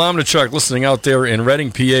Jonathan Lomnichuk listening out there in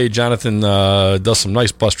Reading, PA. Jonathan does some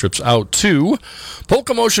nice bus trips out to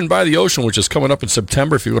Polka Motion by the Ocean, which is coming up in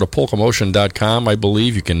September. If you go to polkamotion.com, I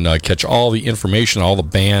believe, you can catch all the information, all the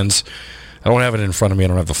bands. I don't have it in front of me. I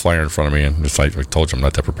don't have the flyer in front of me. And I told you, I'm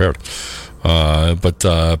not that prepared. But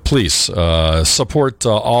please support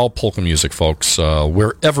all polka music, folks,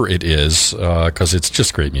 wherever it is, because it's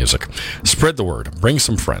just great music. Spread the word. Bring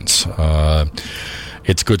some friends.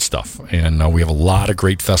 It's good stuff. And we have a lot of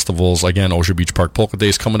great festivals. Again, Ocean Beach Park Polka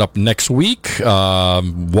Days coming up next week.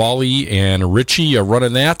 Wally and Richie are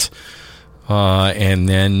running that. And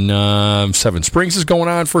then Seven Springs is going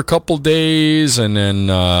on for a couple days. And then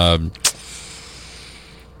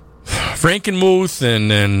Frankenmuth and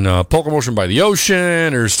then Polka Motion by the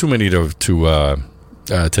Ocean. There's too many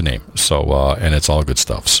to name. So, and it's all good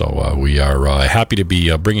stuff. So we are happy to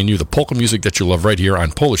be bringing you the polka music that you love right here on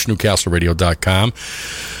PolishNewcastleRadio.com.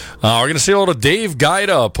 We're going to say hello to Dave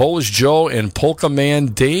Gaida, Polish Joe, and Polka Man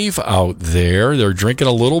Dave out there. They're drinking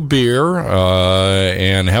a little beer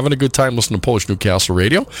and having a good time listening to Polish Newcastle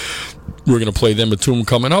Radio. We're going to play them a tune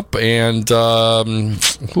coming up. And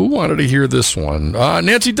who wanted to hear this one?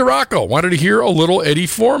 Nancy DeRocco wanted to hear a little Eddie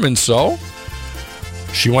Foreman, so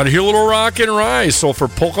she wanted to hear a little Rock and Rise. So for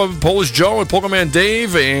Polish Joe and Polka Man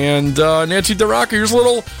Dave and Nancy DeRocco, here's a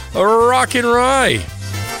little Rock and Rye.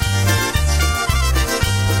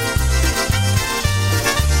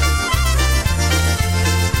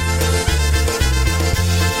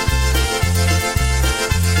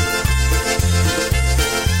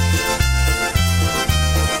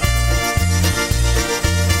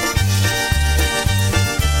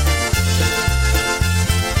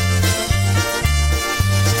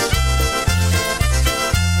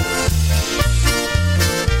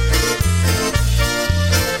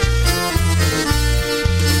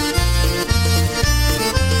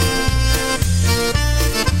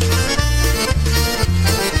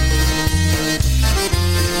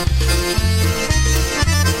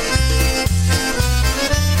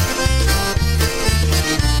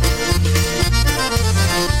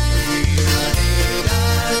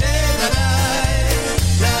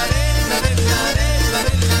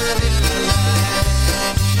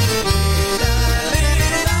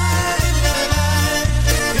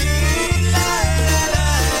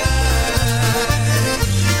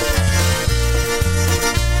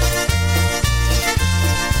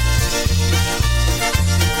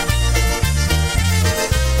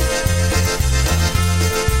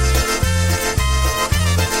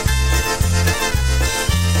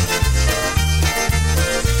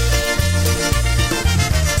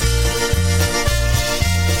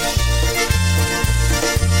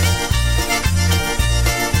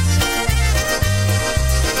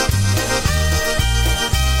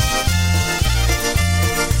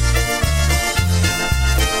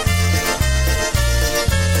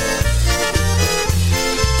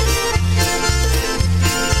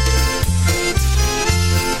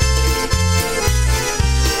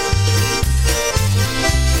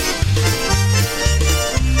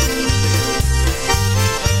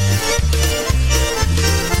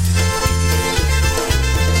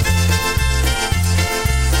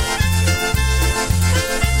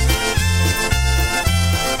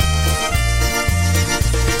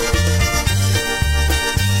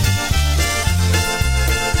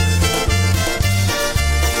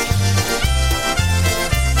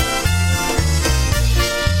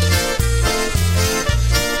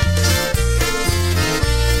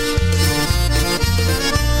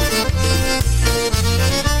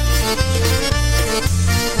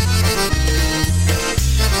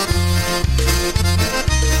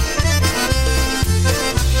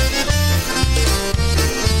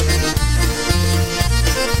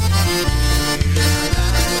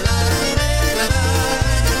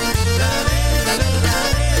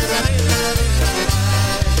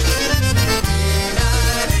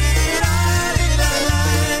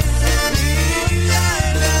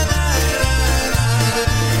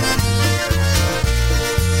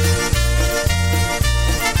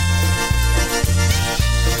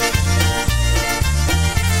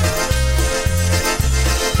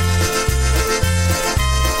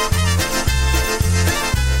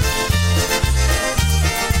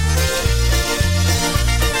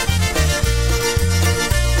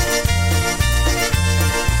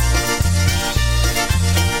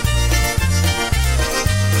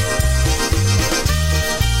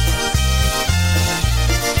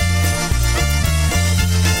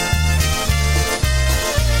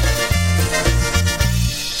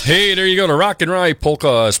 Hey, there you go, the Rock and Rye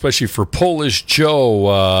Polka, especially for Polish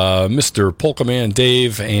Joe, Mr. Polka Man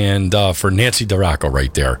Dave, and for Nancy DeRocco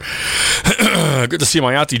right there. Good to see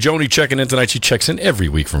my Auntie Joni checking in tonight. She checks in every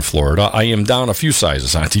week from Florida. I am down a few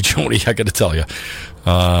sizes, Auntie Joni, I got to tell you.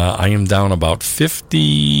 I am down about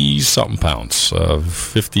 50-something pounds.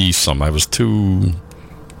 50-something. I was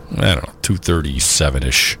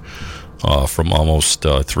 237-ish from almost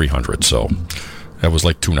 300, so that was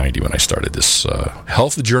like 290 when I started this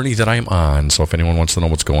health journey that I'm on. So if anyone wants to know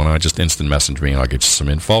what's going on, just instant message me and I'll get you some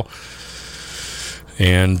info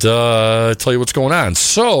and tell you what's going on.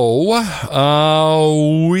 So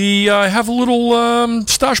we have a little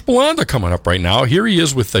Stash Belanda coming up right now. Here he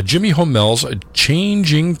is with Jimmy Homel's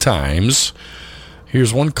Changing Times.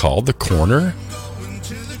 Here's one called The Corner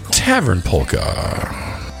Tavern Polka.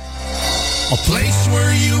 A place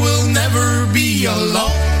where you will never be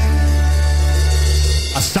alone.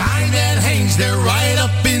 A sign that hangs there right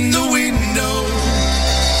up in the window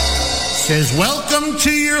says, welcome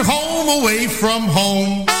to your home away from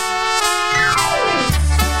home.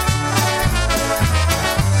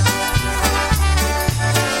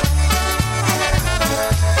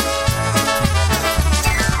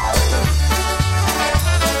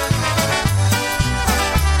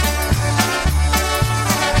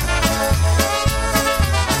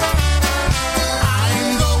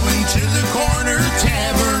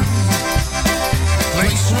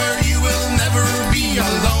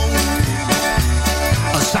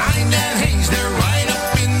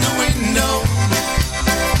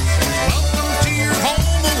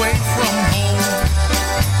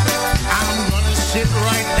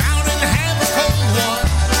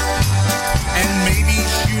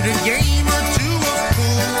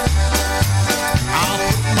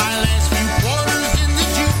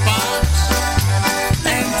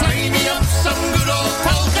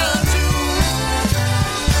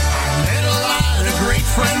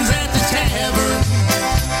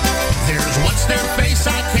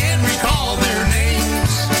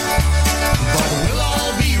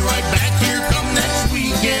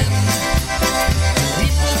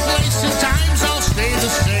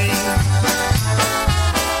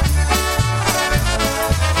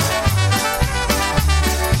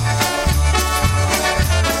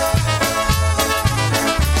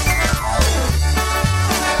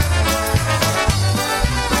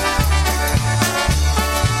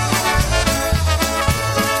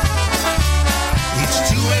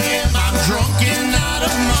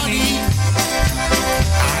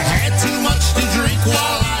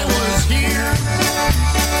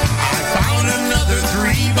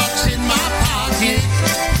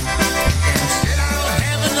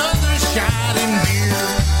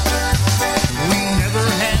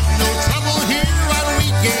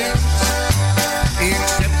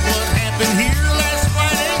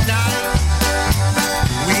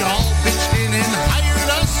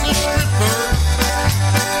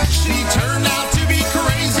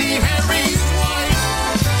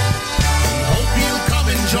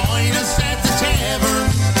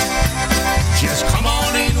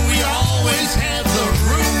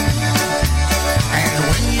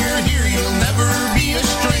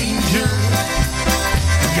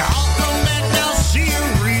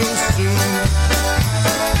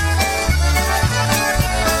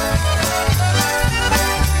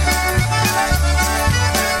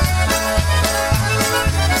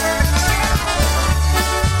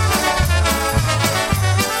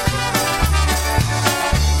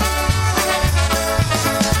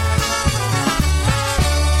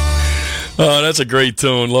 Oh, that's a great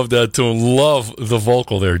tune. Love that tune. Love the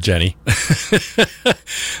vocal there, Jenny. That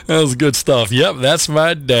was good stuff. Yep, that's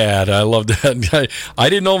my dad. I love that. I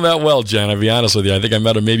didn't know him that well, Jen, I'll be honest with you. I think I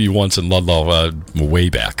met him maybe once in Ludlow way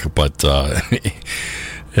back. But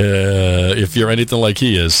if you're anything like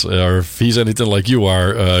he is, or if he's anything like you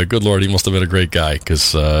are, good Lord, he must have been a great guy,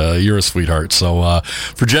 because you're a sweetheart. So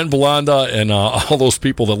for Jen Belanda and all those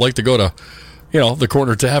people that like to go to the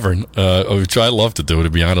Corner Tavern, which I love to do, to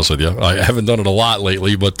be honest with you. I haven't done it a lot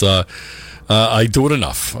lately, but I do it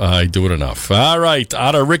enough. All right,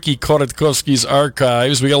 out of Ricky Koretkovsky's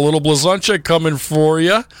archives, we got a little Blazonczyk coming for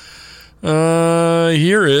you.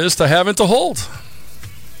 Here is To Have and to Hold.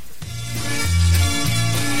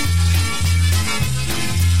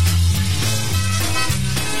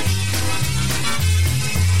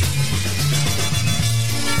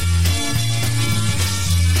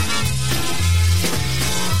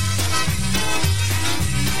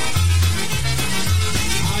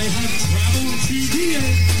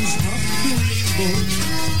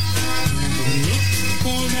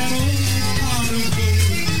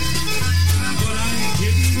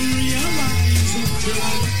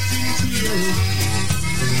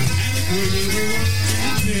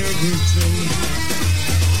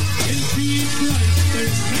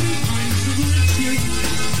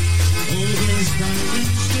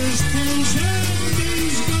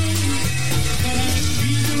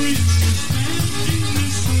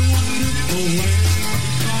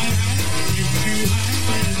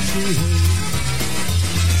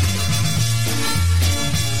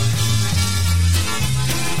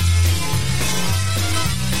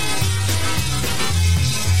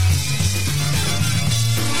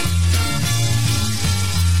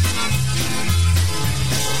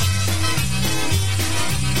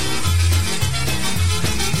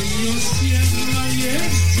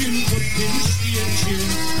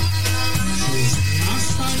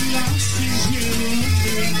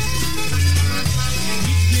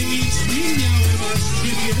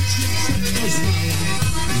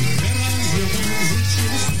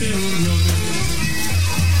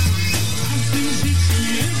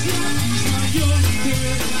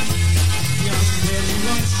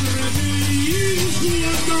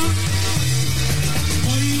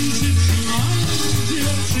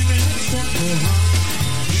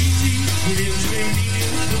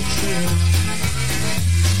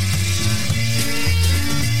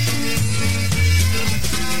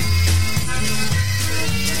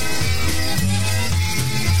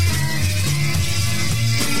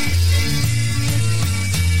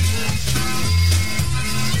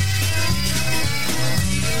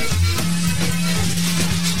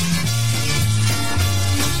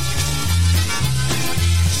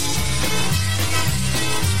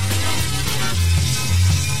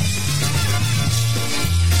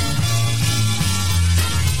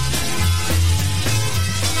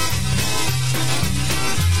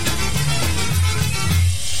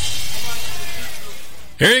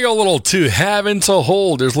 Here you go, a little To Have and to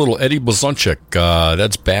Hold. There's a little Eddie Blazonczyk.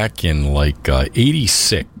 That's back in like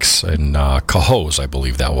 86 in Cohoes, I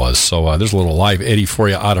believe that was. So there's a little live Eddie for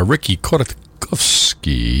you out of Ricky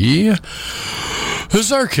Koretkovsky.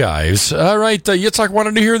 His archives. All right, Yitzhak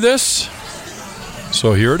wanted to hear this.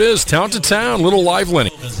 So here it is, Town to Town, little live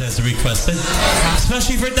Lenny. As requested,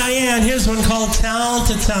 especially for Diane. Here's one called Town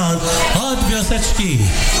to Town. The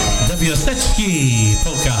Wioseczki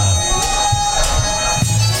polka.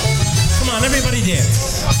 Come on, everybody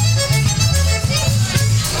dance.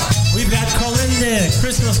 We've got Kolinda,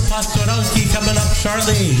 Christmas Pastoralski coming up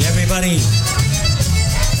shortly. Everybody.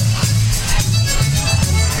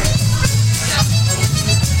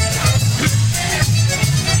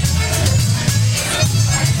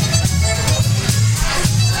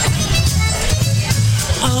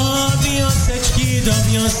 Do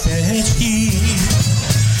wioseczki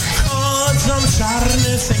chodzą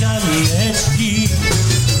czarne cyganeczki.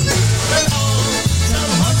 Chodzą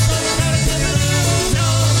karty dużo,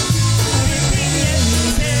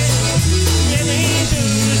 pieniędzy nie miej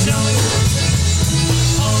dużo.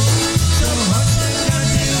 Chodzą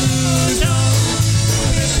karty dużo,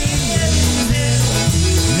 pieniędzy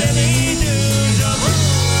nie miej dużo.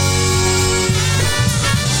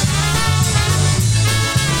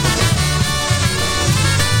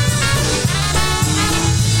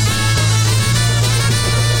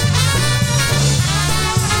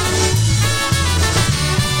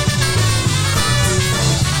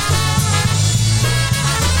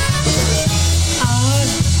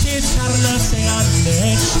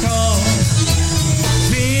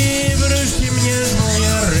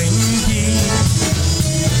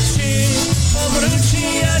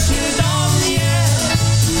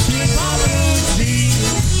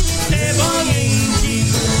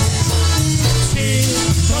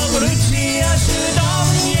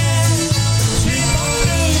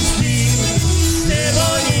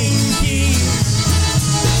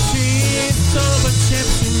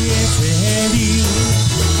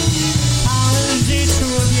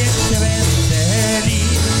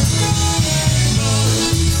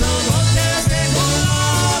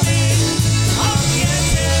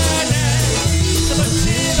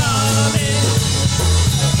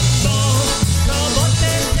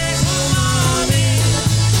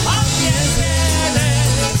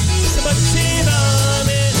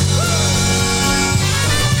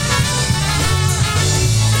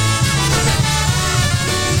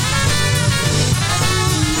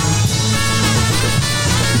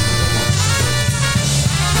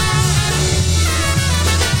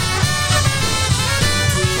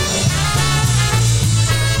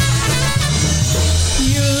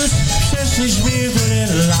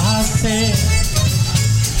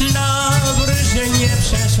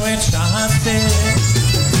 czasy.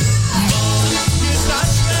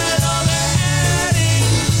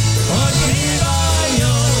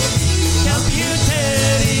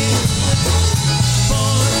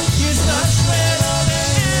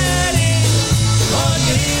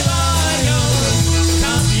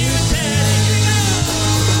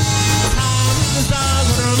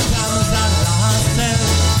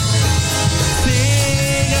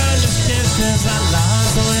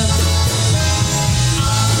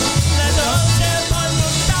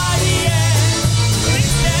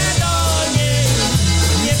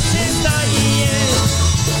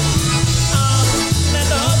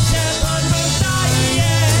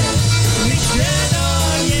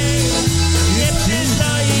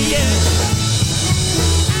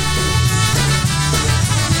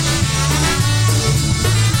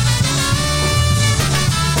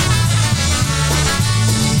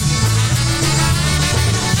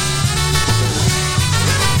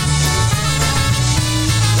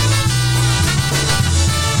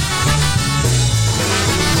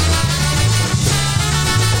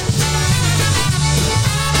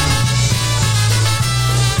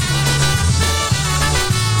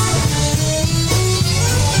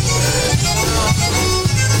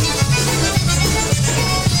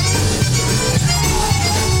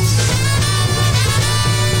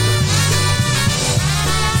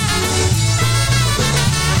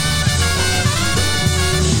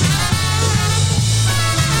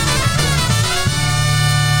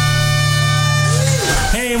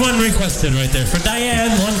 Requested right there for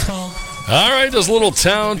Diane, one call. All right, this little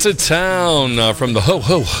Town to Town from the Ho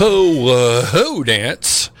Ho Ho Ho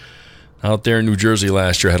Dance out there in New Jersey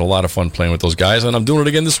last year. Had a lot of fun playing with those guys, and I'm doing it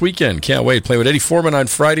again this weekend. Can't wait. Playing with Eddie Foreman on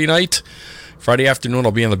Friday night. Friday afternoon,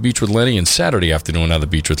 I'll be on the beach with Lenny, and Saturday afternoon on the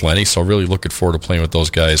beach with Lenny. So really looking forward to playing with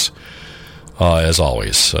those guys as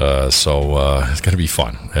always. So it's going to be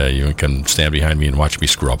fun. You can stand behind me and watch me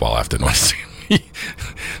screw up all afternoon.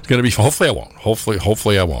 It's going to be. Hopefully I won't.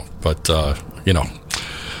 Hopefully I won't. But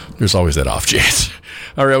there's always that off chance.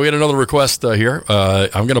 All right, we had another request here.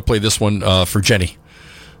 I'm going to play this one for Jenny.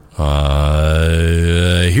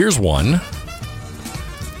 Here's one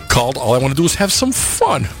called "All I Want to Do Is Have Some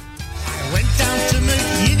Fun." I went down to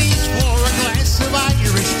McGinney's for a glass of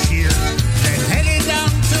Irish cheer, then headed down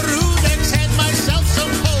to Rudek's, had myself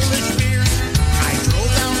some Polish beer. I drove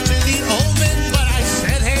down to the Omen, but I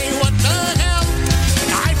said, hey, what the hell?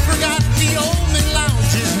 I forgot the Omen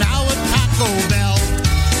Lounge is now a Taco Bell.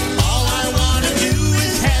 All I want to do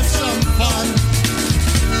is have some fun.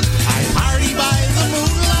 I party by the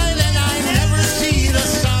moonlight and I never see the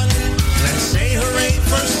sun. Let's say hooray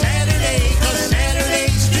for Saturday, 'cause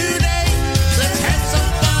Saturday's today. Let's have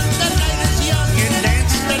some fun, the night is young, and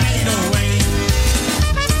dance the night away.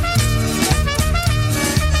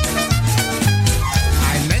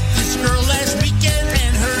 I met this girl last weekend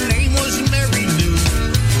and her name was Mary Lou.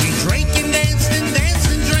 We drank and danced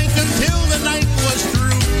and drank until the night was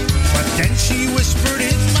through. But then she whispered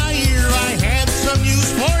in my ear, I have some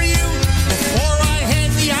news for you. Before I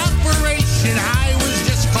had the operation, I was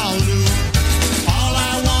just called Lou. All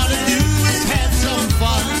I want to do is have some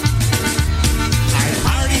fun. I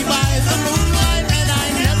party by the moonlight and I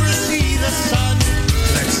never see the sun.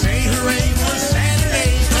 Let's say hooray for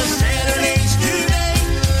Saturday, 'cause Saturday's today.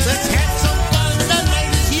 Let's have some fun, the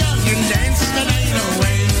night is young, and dance the night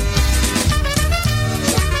away.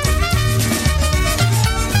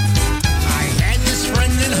 I had this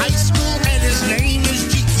friend in high school and his name is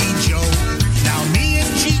Cheeky Joe. Now me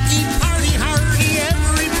and Cheeky party hardy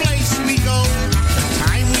every place we go. The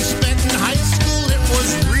time we spent in high school, it was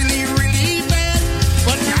really, really bad.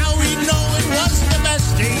 But now we know it was the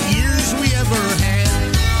best 8 years we ever had.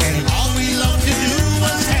 And all we loved to do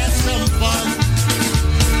was have some fun.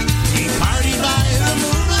 We party by the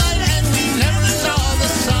moonlight and we never saw the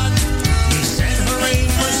sun. We said hooray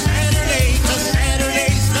for Saturday, 'cause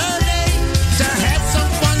Saturday's the day to have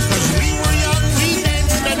some fun, 'cause we were young, we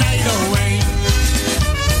danced the night away.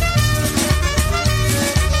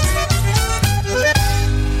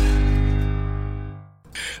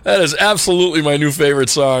 That is absolutely my new favorite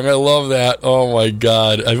song. I love that. Oh my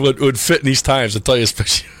God, it would fit in these times. I tell you,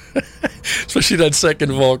 especially that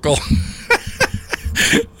second vocal.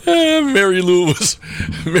 Mary Lou was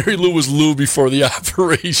Lou before the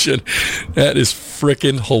operation. That is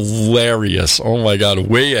freaking hilarious. Oh my God,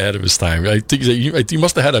 way ahead of his time. I think he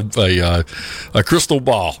must have had a crystal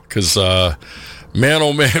ball, because man,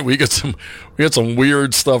 oh man, we got some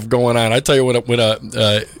weird stuff going on. I tell you, when I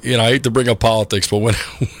hate to bring up politics, but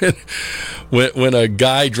when a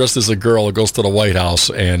guy dressed as a girl goes to the White House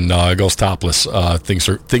and goes topless,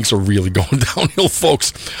 things are really going downhill,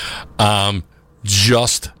 folks.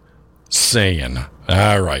 Just saying.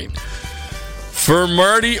 All right. For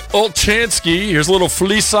Marty Olchansky, here's a little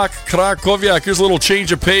Flisak Krakowiak. Here's a little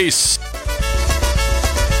change of pace.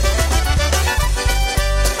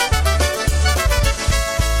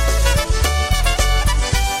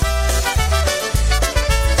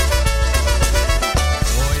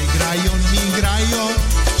 Oj, grają mi, grają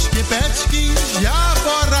śpieweczki,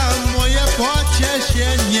 jawora moje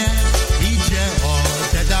pocieszenie. Idzie o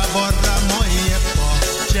dedawora moje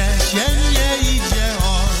pocieszenie, idzie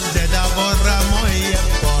o dedawora moje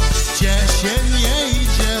pocieszenie,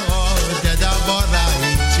 idzie o dedawora,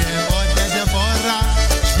 idzie o dedawora.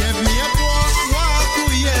 Śpiew mnie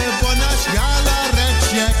płakuje, bo nasz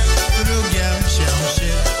galareczek drugiem się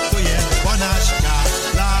szykuje, bo nasz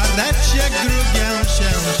galareczek drugiem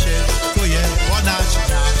się szykuje, bo nasz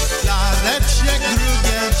galareczek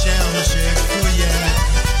drugiem się szykuje.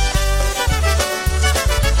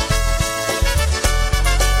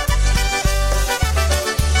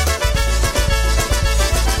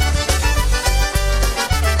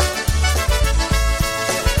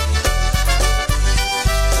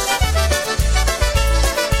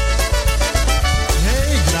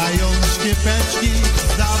 Hej, grają śpieweczki,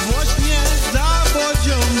 zawodź mnie,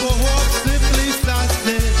 zawodzią, bo chłopcy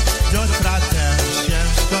plisasy, do tratem się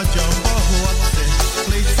szkodzią, bo chłopcy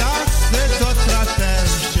plisasy, do tratem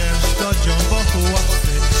się szkodzią, bo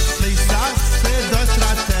chłopcy plisasy, do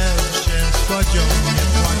tratem się szkodzią. Nie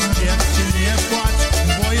płacz, dziewczyn, nie płacz,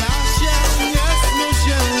 bo ja się nie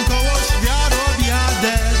smuszę, koło świat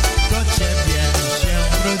objadę, do ciebie się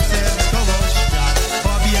wrócę, koło świat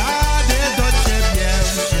objadę, do ciebie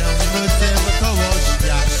się wrócę, koło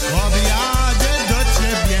świat objadę, do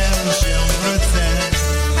ciebie się wrócę.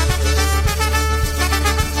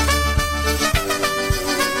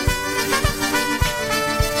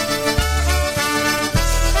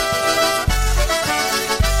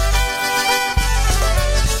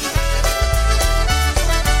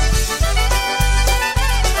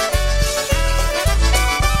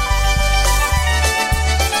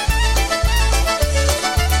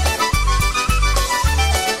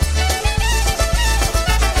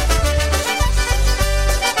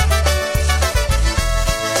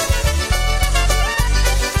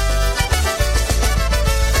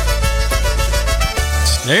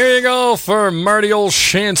 There you go for Marty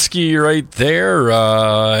Olshansky right there.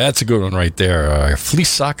 That's a good one right there.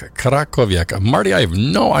 Flisak Krakowiak. Marty, I have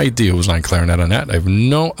no idea who's on clarinet on that. I have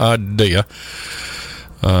no idea.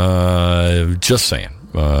 Just saying.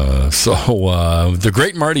 The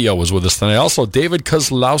great Marty O was with us tonight. Also, David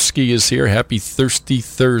Kozlowski is here. Happy Thirsty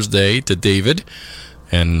Thursday to David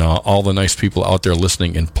and all the nice people out there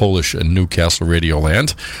listening in Polish and Newcastle Radio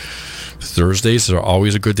Land. Thursdays are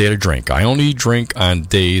always a good day to drink. I only drink on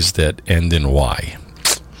days that end in Y.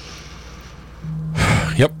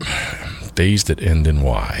 Yep. Days that end in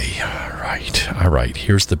Y. All right.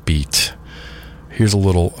 Here's the beat. Here's a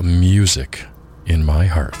little music in my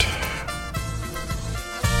heart.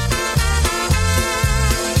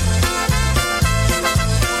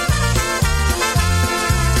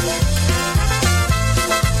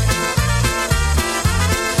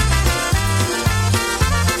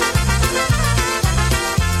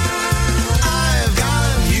 I've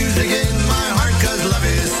got music in my heart 'cause love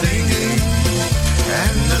is singing,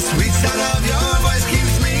 and the sweet sound of your voice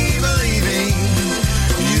keeps me believing.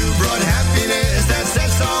 You brought happiness that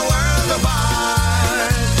sets our world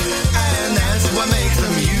apart, and that's what makes the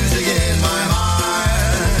music in my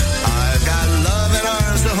heart. I've got love in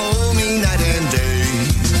arms to hold me night and day,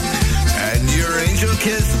 and your angel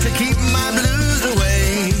kiss to keep my blues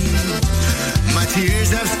away. My tears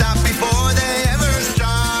have stopped before they ever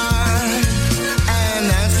start, and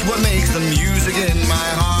that's what makes the music in my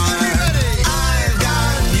heart. I've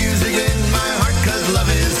got music in my heart 'cause love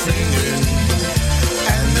is singing,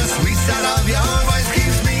 and the sweet sound of your voice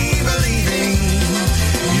keeps me believing.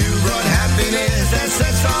 You brought happiness that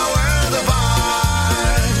sets our world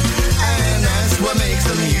apart, and that's what makes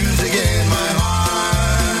the music in my heart.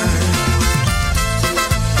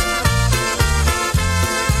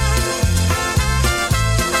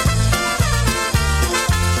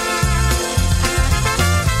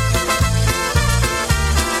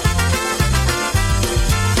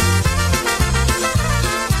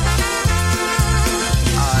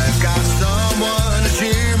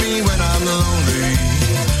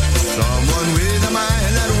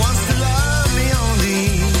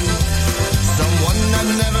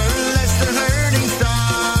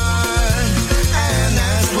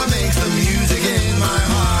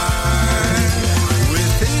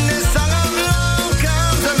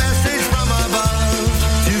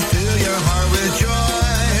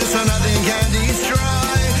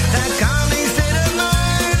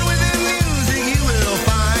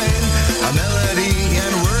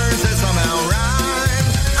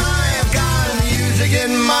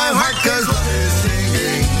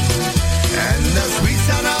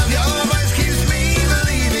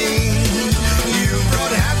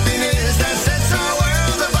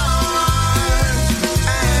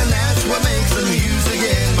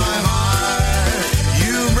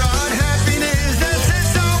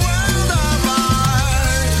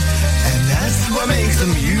 what makes the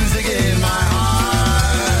music in my heart.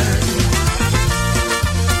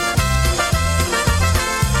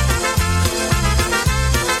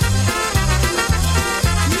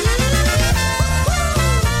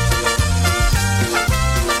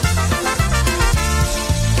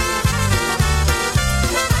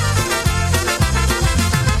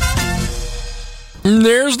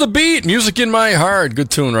 There's the beat. Music in my heart. Good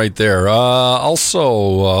tune right there.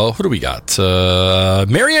 Also, who do we got?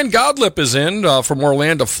 Marianne Godlip is in from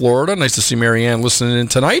Orlando, Florida. Nice to see Marianne listening in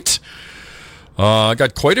tonight. I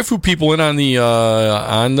got quite a few people in on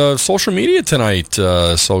the social media tonight.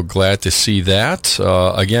 So glad to see that.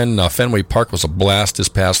 Again, Fenway Park was a blast this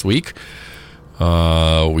past week.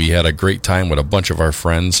 We had a great time with a bunch of our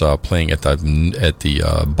friends playing at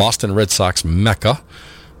the Boston Red Sox Mecca.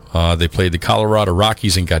 They played the Colorado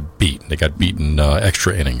Rockies and got beat. They got beaten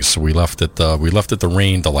extra innings. So we left at the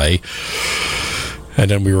rain delay,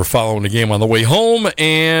 and then we were following the game on the way home,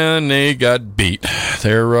 and they got beat.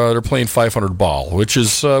 They're playing 500 ball, which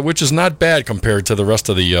is not bad compared to the rest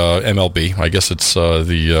of the MLB. I guess it's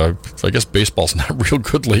I guess baseball's not real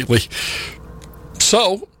good lately.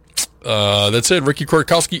 So. That's it. Ricky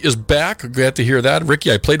Korkowski is back. Glad to hear that,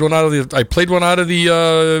 Ricky. I played one out of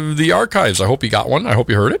the archives. I hope you got one. I hope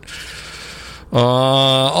you heard it.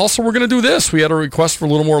 Also, we're gonna do this. We had a request for a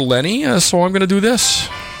little more Lenny, so I'm gonna do this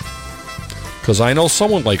because I know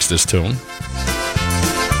someone likes this tune.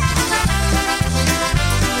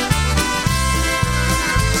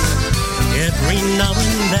 Every now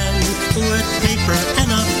and then, with paper and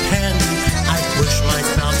a pen, I push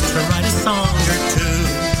myself to write a song or two.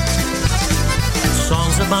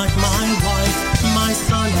 Songs about my wife, my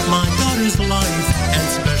son, my daughter's life, and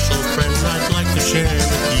special friends I'd like to share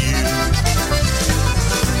with you.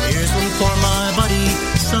 Here's one for my buddy,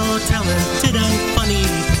 so talented and funny.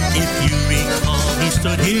 If you recall, he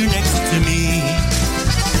stood here next to me.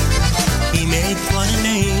 He made quite a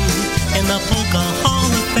name in the Polka Hall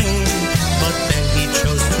of Fame, but then he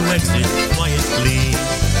chose to exit quietly.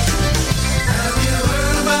 Have you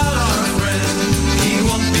heard about our friend? He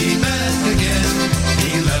won't be back again.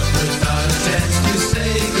 He left without a chance to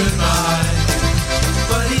say goodbye.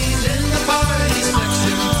 But he's in the party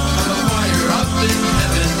section of a choir up in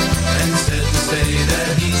heaven, and said to say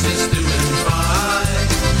that he's just doing fine.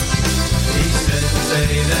 He said to say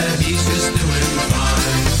that he's just doing fine.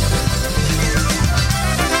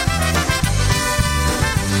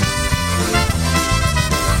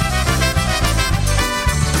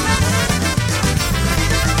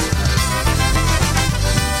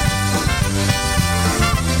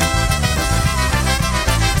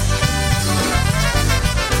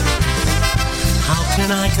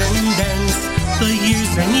 I condense the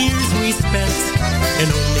years and years we spent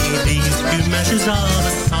in only these few measures of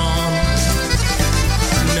a song.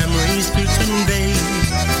 Memories to convey,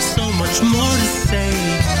 so much more to say.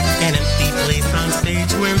 An empty place on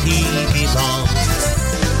stage where he belongs.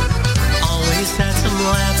 Always had some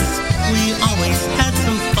laughs, we always had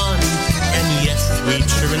some fun, and yes, we'd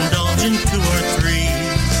sure indulge in 2 or 3.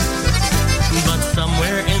 But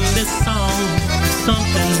somewhere in this song,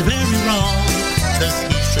 something's very wrong. 'Cause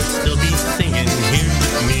he should still be singing here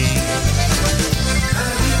with me.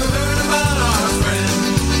 Have you heard about our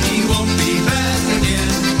friend? He won't be back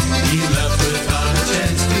again. He left without a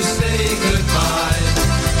chance to say goodbye.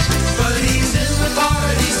 But he's in the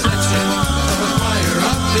party section of a choir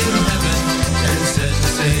up in heaven, and said to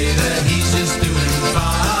say that he's just doing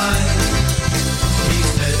fine. He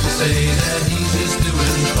said to say that he's just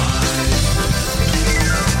doing fine.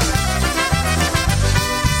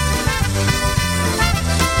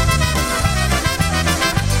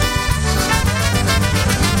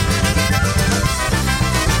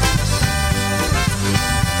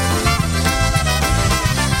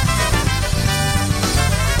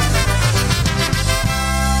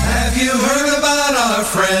 Have you heard about our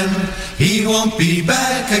friend? He won't be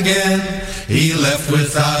back again. He left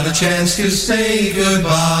without a chance to say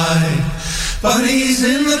goodbye. But he's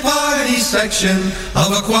in the party section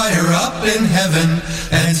of a choir up in heaven,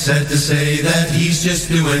 and said to say that he's just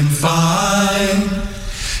doing fine.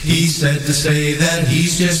 He said to say that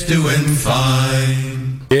he's just doing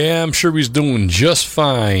fine. Yeah, I'm sure he's doing just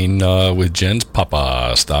fine with Jen's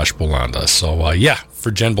papa, Stash Bolanda. So, yeah, for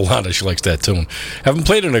Jen Bolanda, she likes that tune. Haven't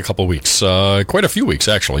played it in a couple weeks, quite a few weeks,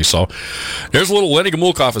 actually. So, there's a little Lenny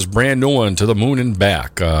Gamulkoff's brand new one, To the Moon and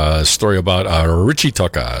Back. Story about Richie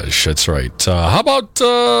Tukaj. That's right. How about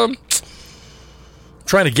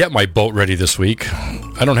trying to get my boat ready this week?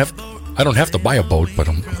 I don't have to buy a boat, but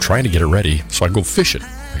I'm trying to get it ready so I can go fishing.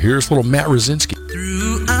 Here's little Matt Rosinski.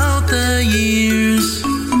 Throughout the years,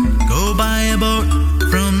 go buy a boat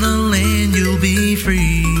from the land you'll be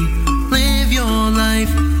free. Live your life,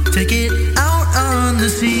 take it out on the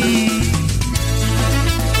sea.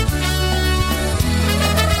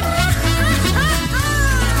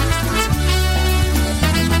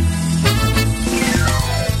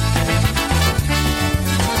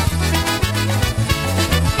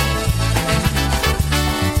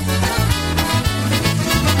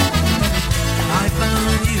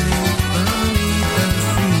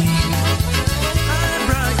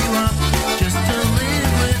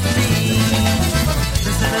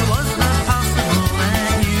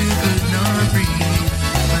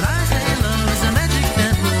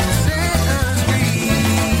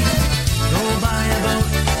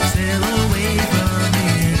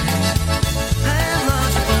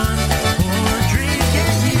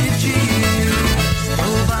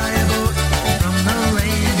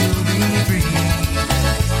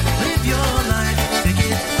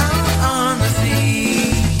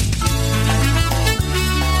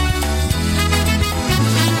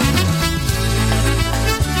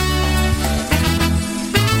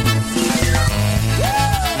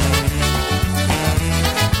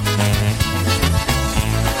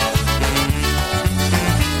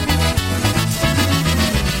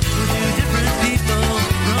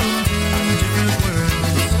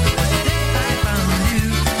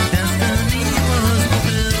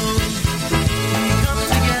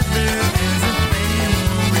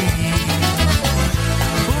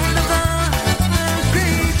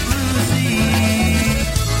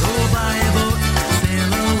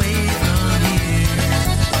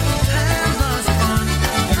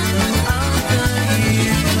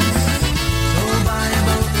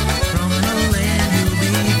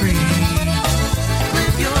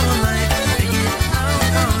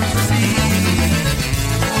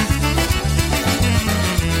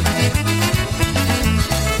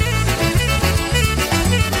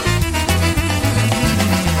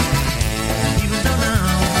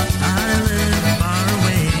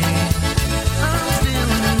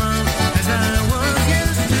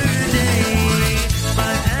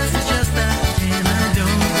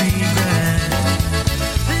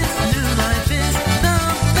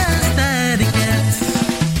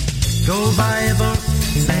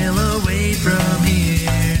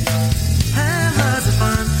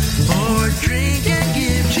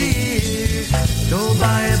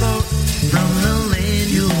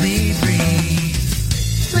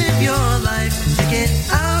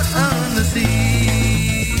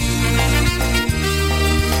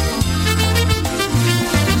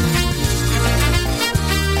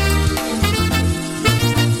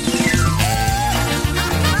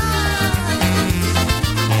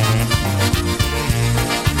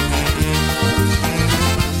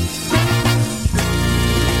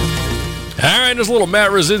 There's a little Matt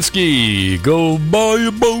Rosinski. Go buy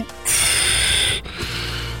a boat.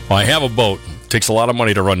 Well, I have a boat. Takes a lot of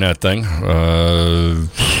money to run that thing.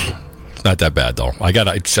 Not that bad though. I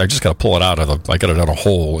just gotta pull it out of I got it on a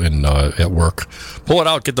hole in at work. Pull it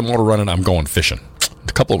out, get the motor running. I'm going fishing.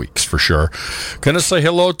 A couple of weeks for sure. Gonna say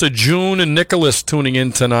hello to June and Nicholas tuning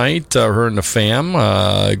in tonight. Her and the fam.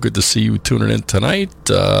 Good to see you tuning in tonight.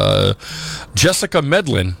 Jessica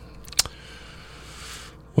Medlin.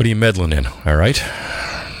 What are you meddling in? All right.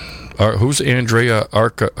 Who's Andrea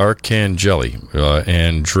Arcangeli?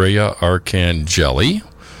 Andrea Arcangeli.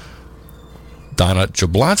 Donna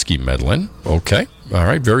Jablonski Medlin. Okay. All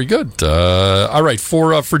right. Very good. All right.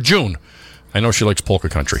 For June. I know she likes polka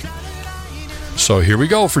country. So here we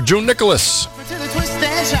go for June Nicholas. To the twist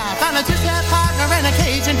and shout, find a two-step partner and a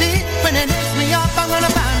Cajun beat. When it hits me up, I'm gonna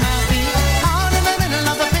find my feet. All in the middle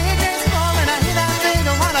of the big dance floor, and I hear that they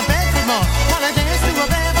don't wanna beg for more. Wanna dance to a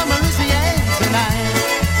band from Louisiana tonight.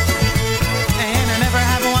 And I never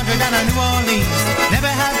have wandered down to New Orleans, never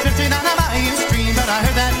have drifted on a bayou stream, but I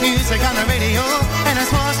heard that music on the radio, and I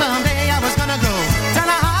swore someday I was gonna go down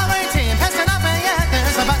a highway 10, past an Lafayette.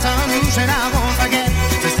 There's a Baton Rouge and I won't forget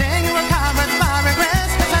to sing you a cover of my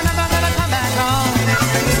regrets, 'cause I'm never gonna come back home.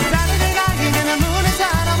 Saturday night in the moon is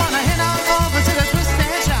out, I wanna head on over to the twist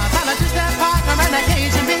and shout, find a two-step partner and a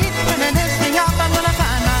Cajun beat. When it hits me up, I'm gonna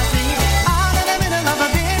find my feet. All in the middle of a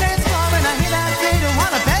big dance floor, and I hear that they don't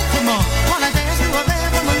wanna beg for more. Wanna dance to a band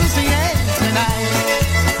from Louisiana tonight.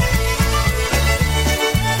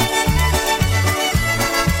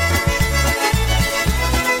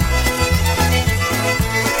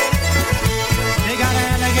 They got an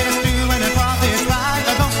alligator stew and a crawfish fry,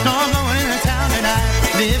 a ghost storm blowing in the town tonight.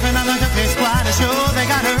 Living on the Duckface Squad show, they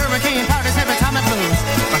got hurricane parties every time it blows.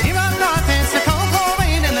 But here up north it's the cold, cold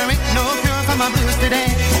rain, and there ain't no cure for my blues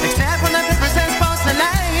today, except when the pepper says porcelain.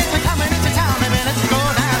 It's coming into town, baby, let's go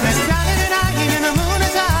down. It's Saturday night and the moon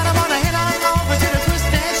is out, I wanna head on over to the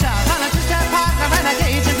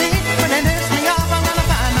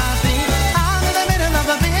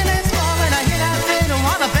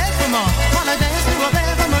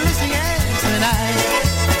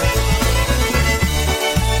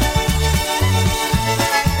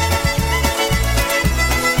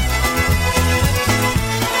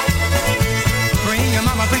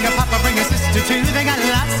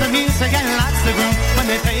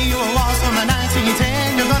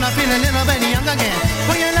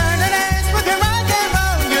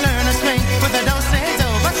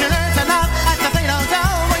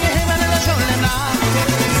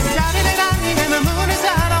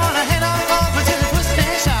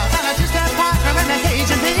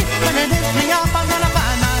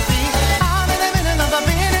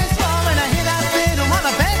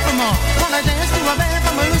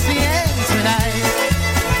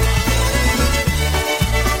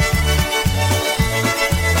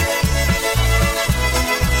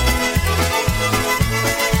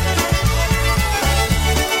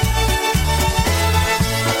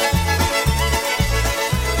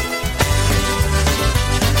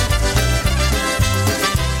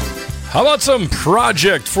How about some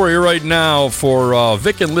Project for you right now for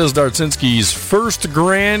Vic and Liz Darczynski's first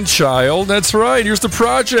grandchild? That's right. Here's the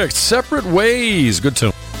Project. Separate Ways. Good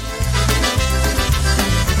tune.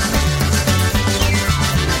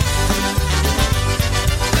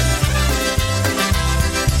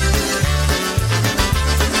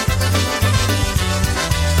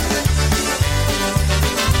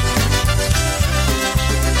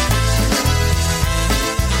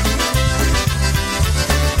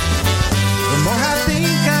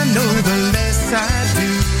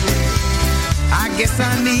 Guess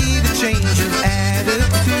I need a change of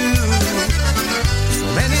attitude. So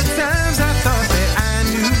many times I thought that I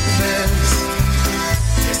knew best.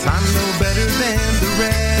 Guess I'm no better than the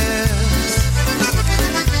rest.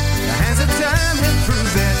 The hands of time have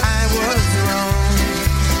proved that I was wrong.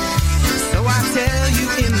 So I tell you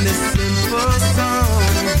in this simple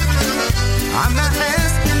song, I'm not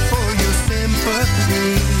asking for your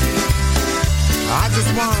sympathy. I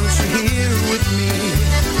just want you here with me.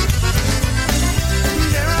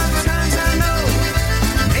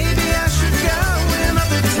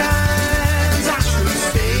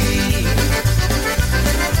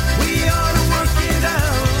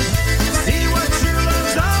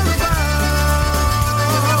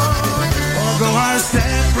 Our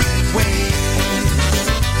separate ways.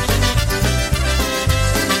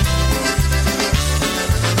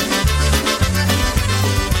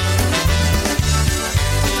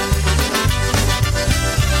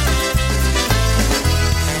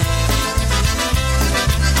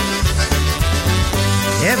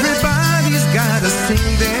 Everybody's gotta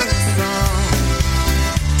sing their song,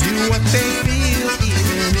 do what they feel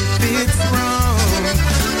even if it's wrong.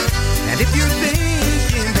 And if you're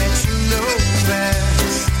thinking that you know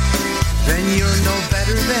best, then you're no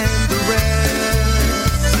better than the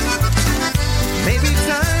rest. Maybe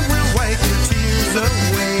time will wipe your tears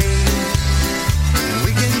away, and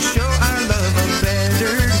we can show our love a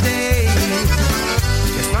better day.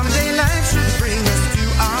 If someday life should bring us to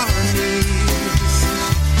our knees,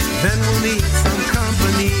 then we'll need some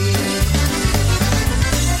company.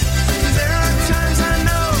 There are times I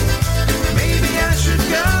know maybe I should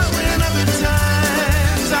go, and other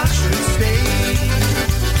times I should stay.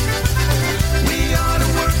 We ought to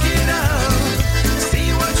work it out,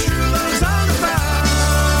 see what true love's all about,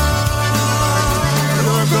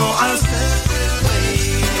 or go our separate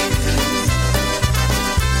ways.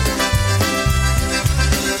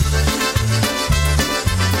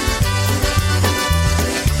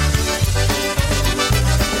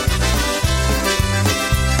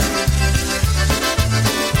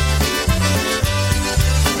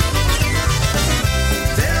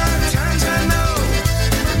 There are times I know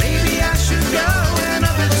maybe I should go, and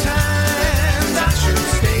other times I should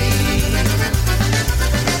stay.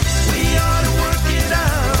 We ought to work it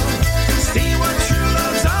out, see what true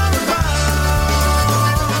love's all about,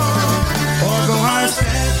 or go our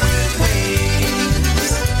separate ways.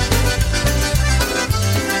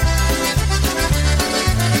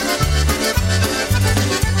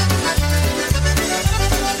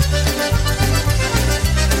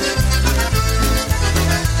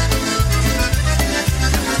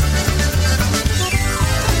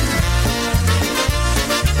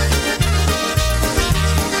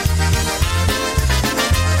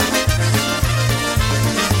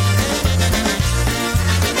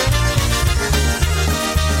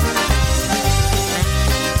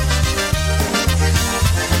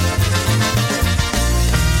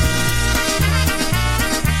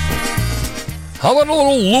 How about a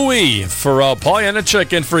little Louie for Paul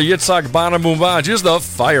Janacek and for Yitzhak Bonamumaj? Here's the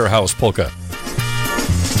Firehouse Polka.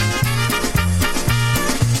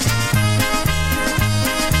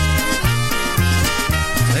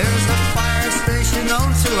 There's a fire station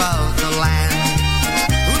known throughout the land,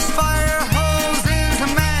 whose fire hose is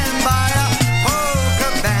manned by a polka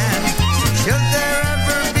band. Should there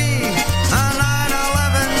ever be a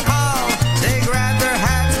 9/11 call, they grab their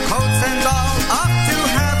hats, coats, and all off to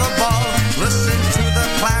have a ball. Listen to the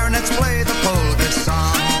clarinets play the polka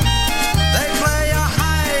song. They play a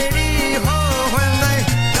hidey-ho when they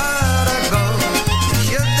gotta go.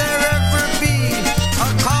 Should there ever be a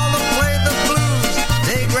call to play the blues,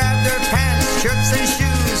 they grab their pants, shirts, and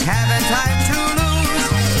shoes, haven't time to lose.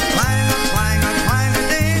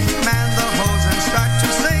 Clang-a-ding, man the hose and start to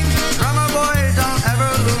sing. Drummer boy, don't ever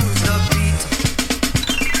lose the beat.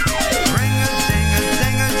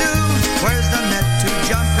 Ring-a-ding-a-ding-a-do, where's the net to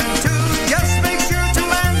jump into? Just make sure to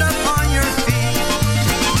land up on your feet.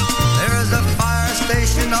 There is a fire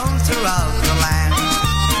station known throughout the land,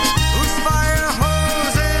 whose fire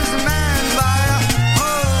hose is manned by a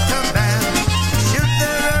polka band. Should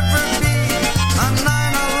there ever be a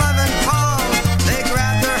 9/11 call,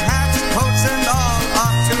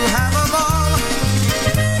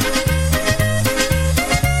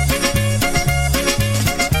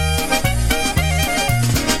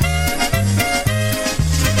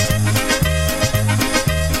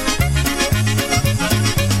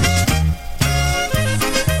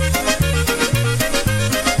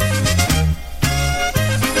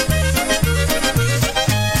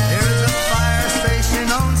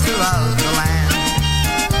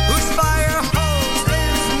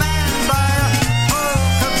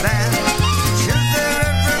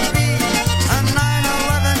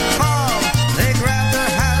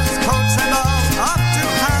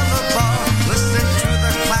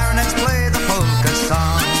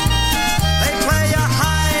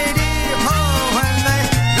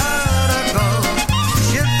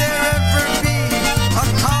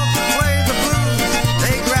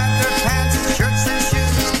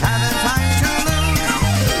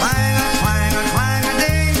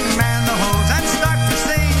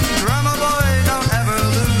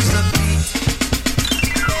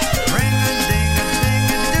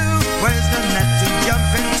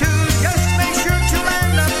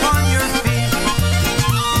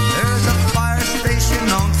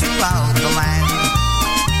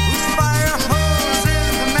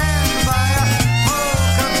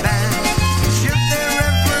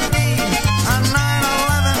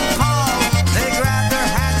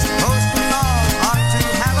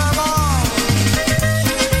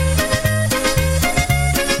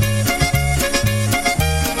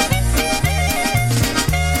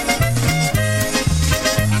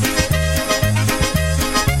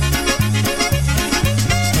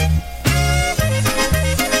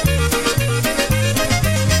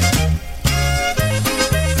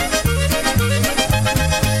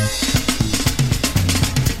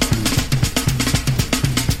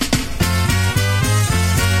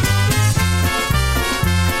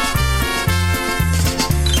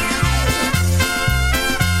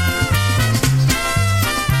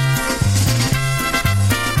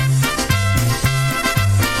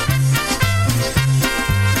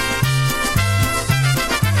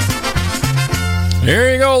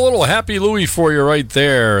 There you go, a little Happy Louie for you right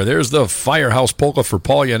there. There's the Firehouse Polka for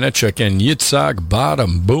Paul Janecek and Yitzhak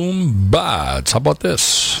Bottom Boom Bods. How about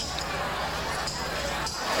this?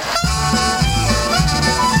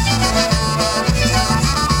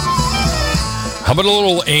 How about a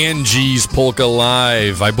little Angie's Polka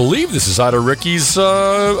Live? I believe this is out of Ricky's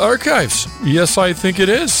archives. Yes, I think it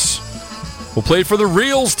is. We'll play it for the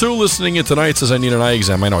reels, too. Listening in tonight says I need an eye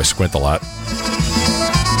exam. I know I squint a lot.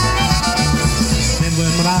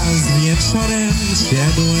 Szedłem raz wieczorem,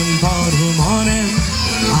 szedłem pod humorem.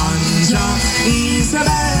 Andzia i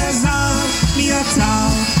Zebeza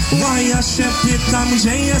miotała, ja się pytam,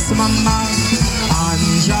 gdzie jest mama.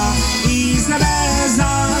 Andzia i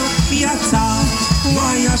Zebeza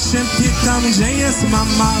miotała, ja się pytam, gdzie jest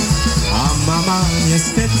mama. A mama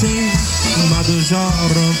niestety ma dużo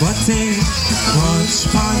roboty,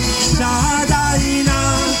 choć pan siadaj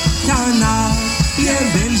na kanał.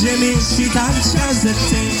 Nie będzie mi czytać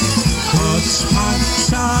gazety, choć pan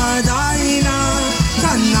siadaj na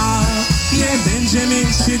kanał. Nie będzie mi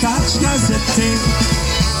czytać gazety.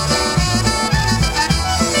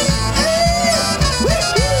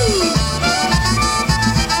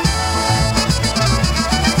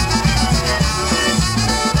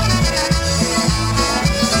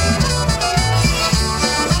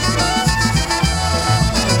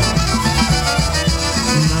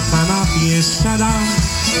 Siadam,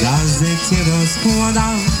 gazety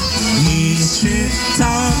rozkładam i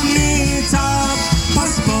czytam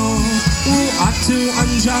paspo. A tu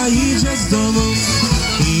Andzia idzie z domu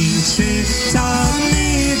i czytam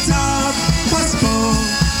paspo.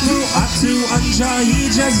 A tu Andzia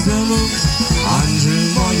idzie z domu. Andrzej,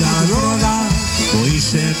 moja droga, bój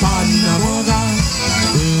się Pana Boga.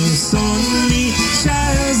 Usuń mi się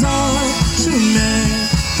z oczu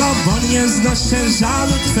mego, bo nie znoszę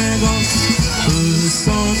żalu Twego.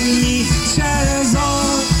 Usuń mi się z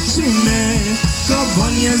oczu mego, bo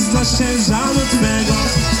nie znoszę żalu Twego.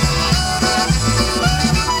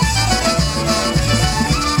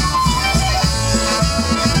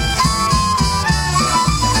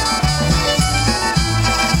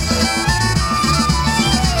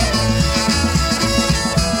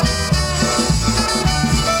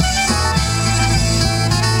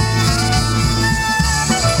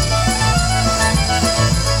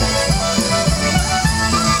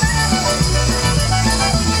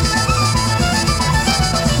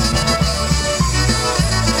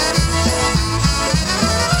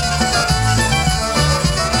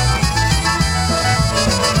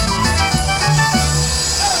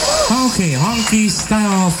 Okay, honky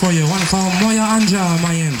style for you. One for Moya Anja,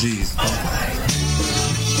 my MGs.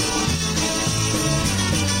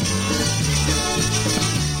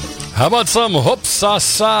 How about some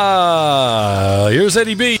Hopsasa? Here's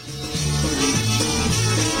Eddie B.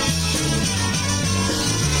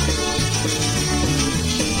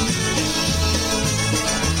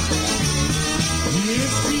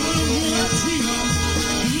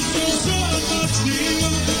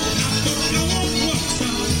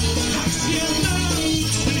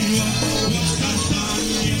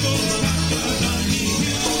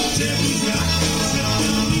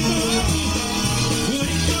 Oj,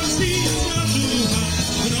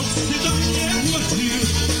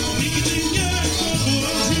 to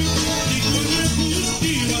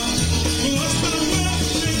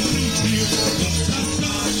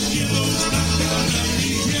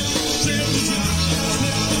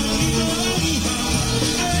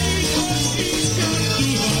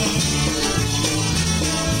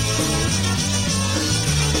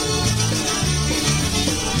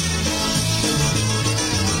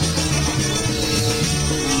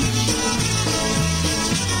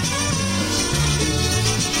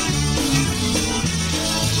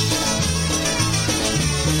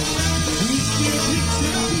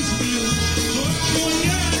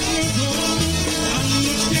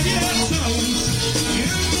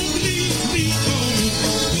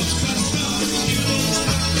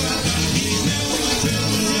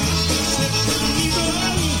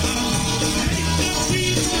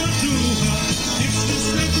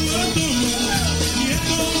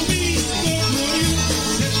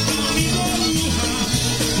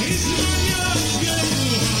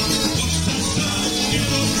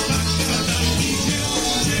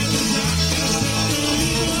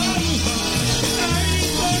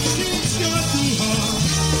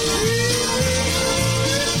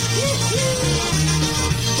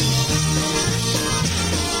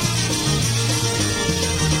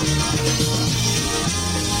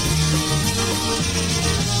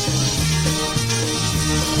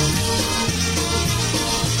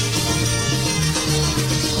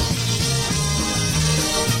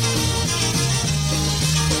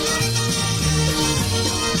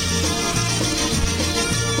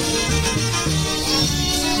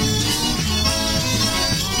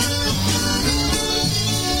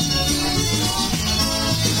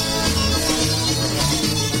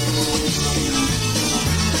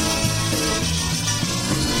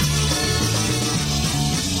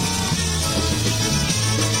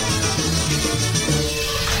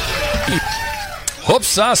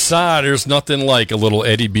Whoops, there's nothing like a little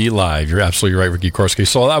Eddie B live. You're absolutely right, Ricky Korski.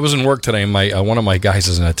 So I was in work today. One of my guys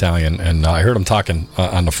is an Italian, and I heard him talking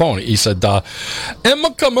on the phone. He said,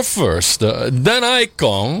 Emma come first, then I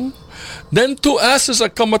come, then two asses are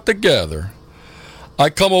coming together. I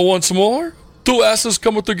come once more, two asses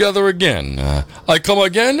come together again. I come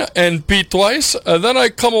again and pee twice, then I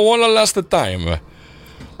come one last time.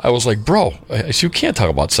 I was like, bro, you can't talk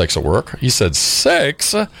about sex at work. He said,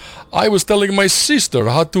 sex? I was telling my sister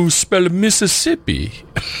how to spell Mississippi.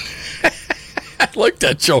 I like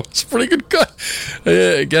that joke. It's pretty good cut.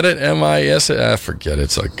 Get it? M-I-S? Forget it.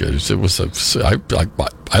 It's not good.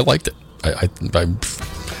 I liked it. It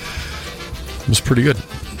was pretty good.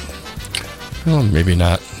 Well, maybe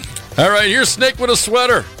not. All right, here's Snake with a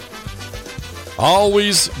sweater.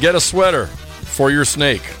 Always get a sweater for your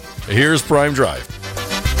snake. Here's Prime Drive.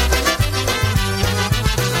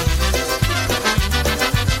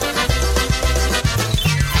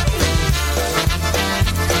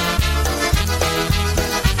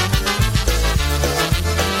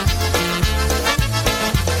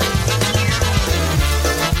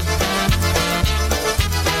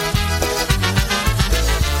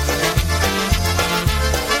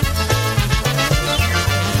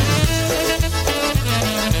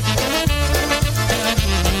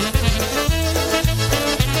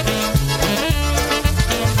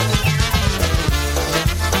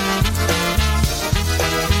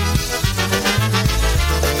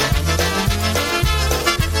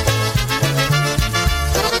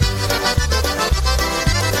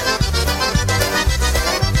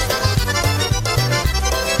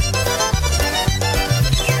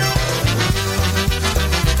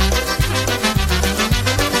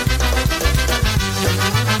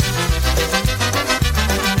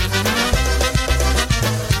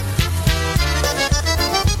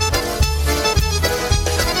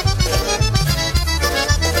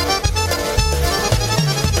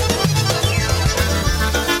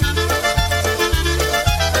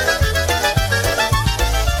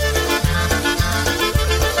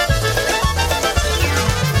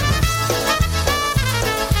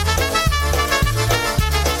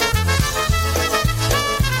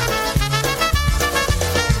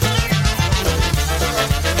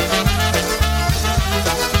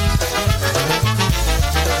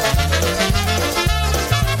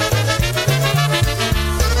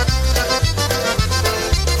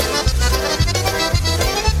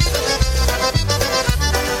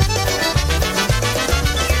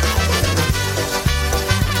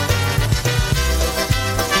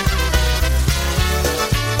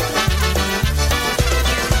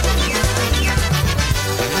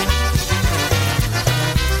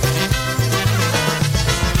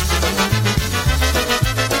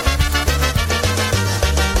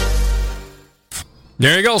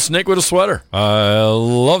 There you go, Snake with a Sweater. I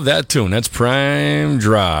love that tune. That's Prime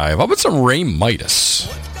Drive. How about some Ray Midas?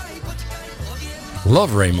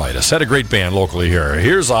 Love Ray Midas. Had a great band locally here.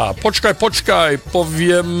 Here's Poczkaj, Poczkaj,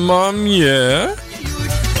 powiem mamie.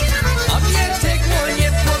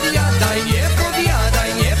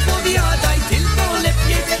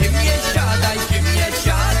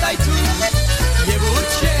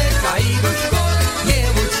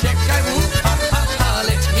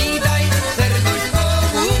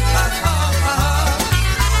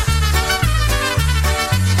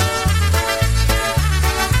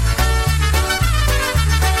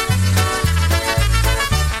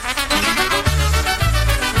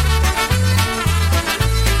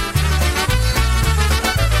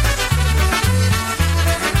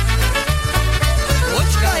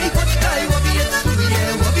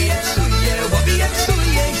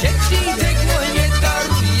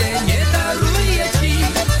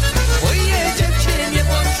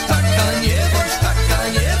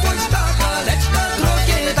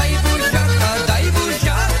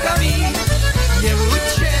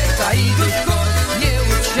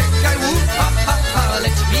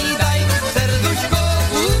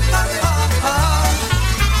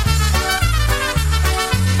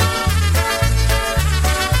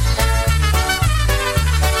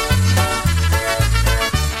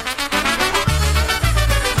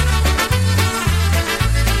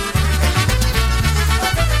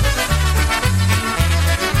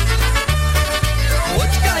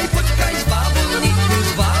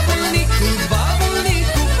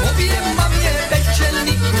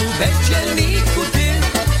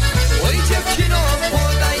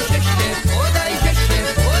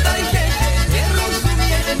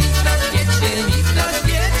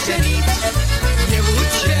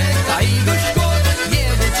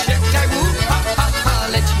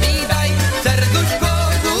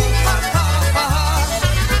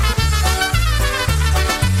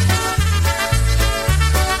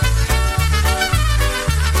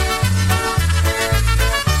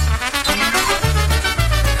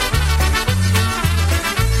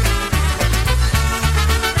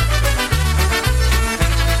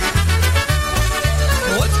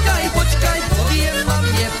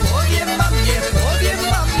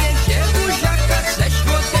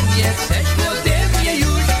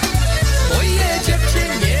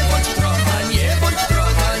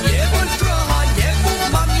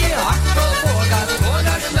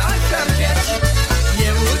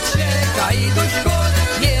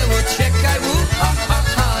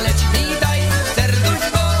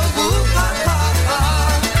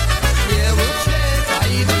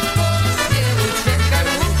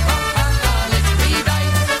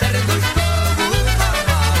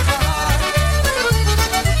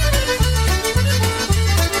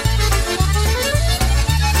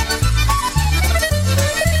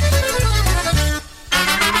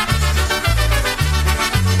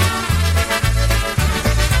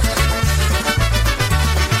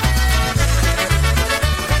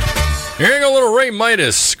 Here you go, little Ray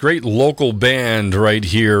Midas. Great local band right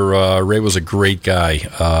here. Ray was a great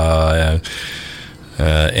guy.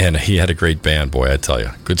 And he had a great band, boy, I tell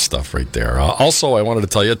you. Good stuff right there. Also, I wanted to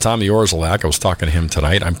tell you, Tommy Orzelak, I was talking to him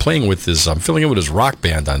tonight. I'm filling in with his rock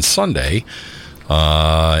band on Sunday.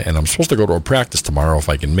 And I'm supposed to go to a practice tomorrow if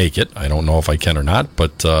I can make it. I don't know if I can or not,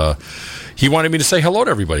 but he wanted me to say hello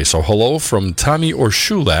to everybody. So hello from Tommy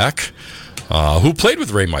Orzelak, who played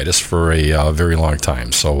with Ray Midas for a very long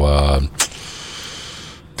time. So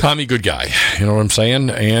Tommy, good guy. You know what I'm saying?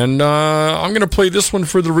 And I'm going to play this one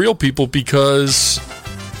for the real people because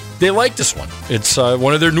they like this one. It's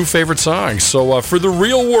one of their new favorite songs. So for the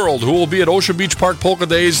real world, who will be at Ocean Beach Park Polka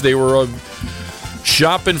Days, they were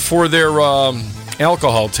shopping for their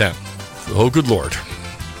alcohol tent. Oh, good Lord.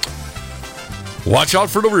 Watch out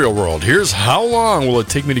for the real world. Here's How Long Will It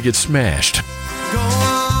Take Me to Get Smashed? Go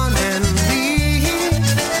on and leave.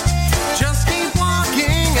 Just keep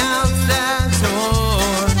walking out that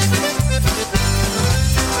door.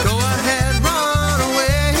 Go ahead, run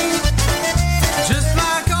away. Just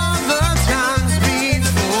like all the times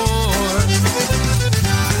before.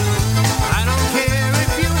 I don't care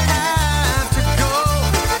if you have to go.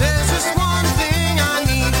 There's just one thing I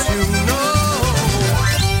need to know.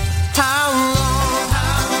 How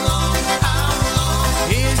long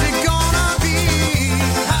is it gonna be?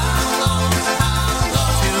 How long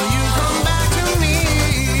till you come back to me?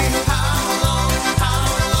 How long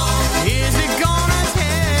is it gonna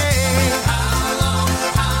take? How long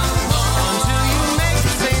until you make the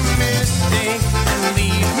same mistake and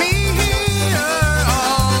leave me here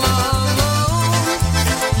all alone?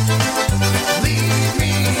 Leave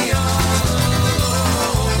me all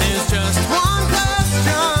alone. There's just one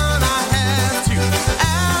question I have to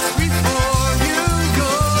ask before you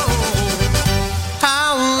go.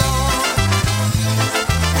 How long?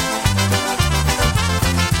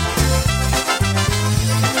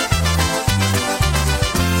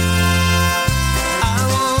 I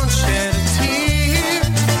won't shed a tear.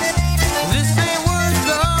 This ain't worth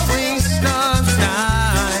the waste of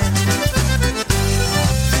time.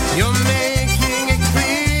 You're making it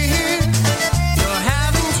clear you're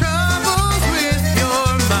having troubles with your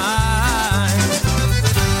mind.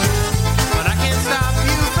 But I can't stop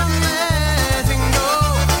you from letting go.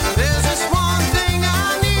 There's just one thing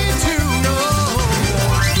I need to know.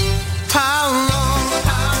 How long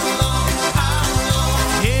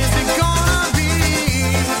is it gonna be?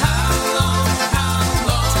 How long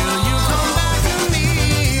till you come back to me?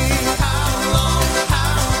 How long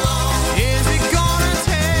is it gonna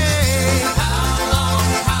take? How long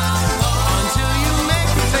until you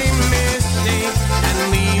make the same mistake and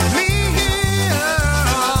leave me here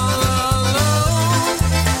all alone?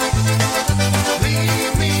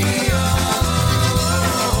 Leave me all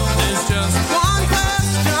alone. There's just one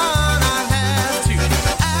question I have to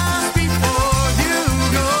ask before you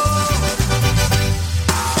go.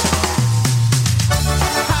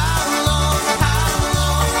 How long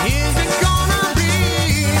is it gonna be?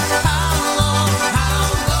 How long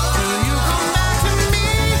till you come back to me?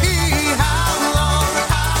 How long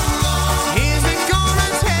is it gonna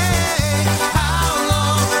take? How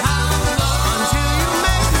long until you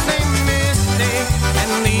make the same mistake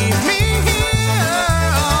and leave me here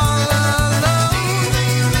all alone?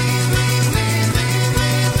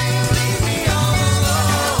 Leave me all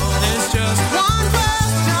alone. There's just one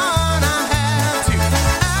question I have to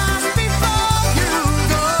ask before you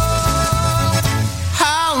go.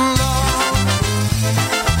 How long?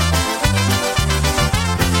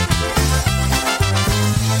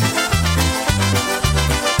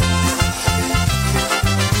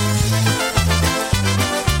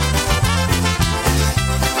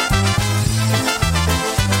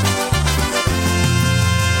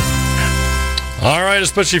 All right,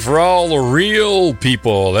 especially for all the real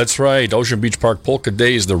people. That's right. Ocean Beach Park Polka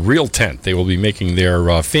Days, the real tent. They will be making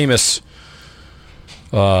their famous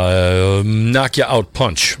knock you out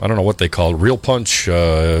punch. I don't know what they call it. Real punch.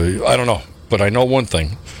 I don't know. But I know one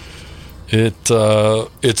thing.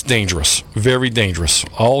 It's dangerous. Very dangerous.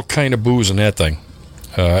 All kind of booze in that thing.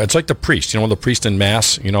 It's like the priest. You know, the priest in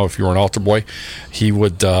Mass, you know, if you were an altar boy, he'd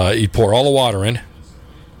pour all the water in,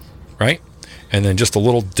 right? And then just a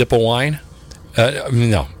little dip of wine.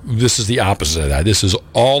 No, this is the opposite of that. This is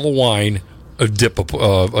all the wine, a dip of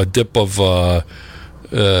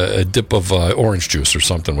orange juice or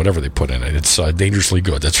something, whatever they put in it. It's dangerously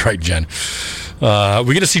good. That's right, Jen. We're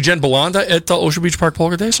going to see Jen Belanda at Ocean Beach Park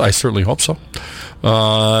Polka Days. I certainly hope so.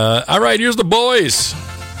 All right, here's the boys.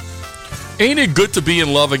 Ain't it good to be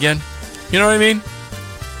in love again? You know what I mean?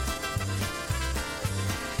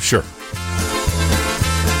 Sure.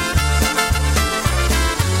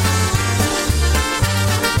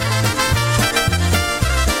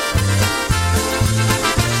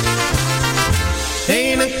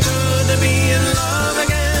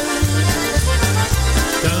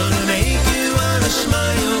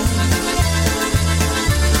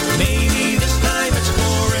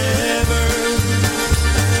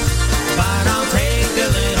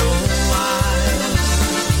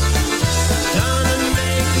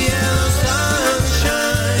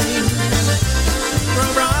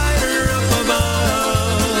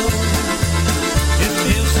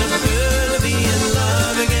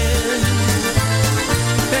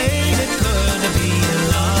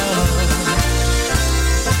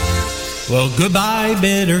 Well, goodbye,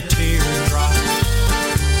 bitter teardrop.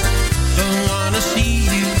 Don't wanna see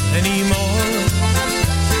you anymore.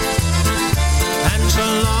 And so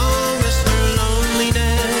long as her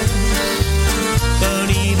loneliness don't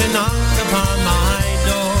even knock upon my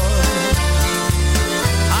door.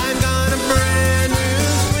 I've got a brand new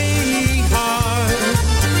sweetheart.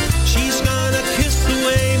 She's gonna kiss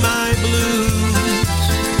away my blues.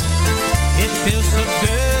 It feels so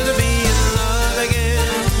good to be in love again.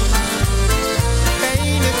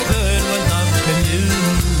 Ain't it good what love can do?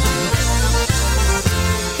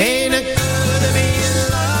 Ain't it good to be in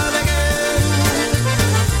love again?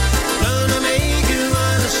 Gonna make you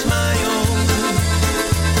wanna smile.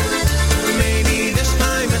 Maybe this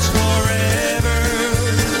time it's forever,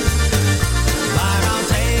 but I'll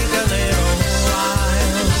take a little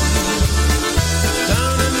while.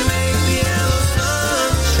 Gonna make the yellow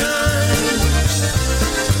sunshine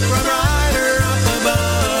grow brighter up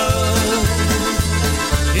above.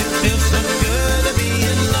 It feels so good to be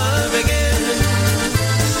in love again.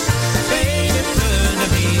 Ain't it good to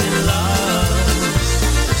be in love?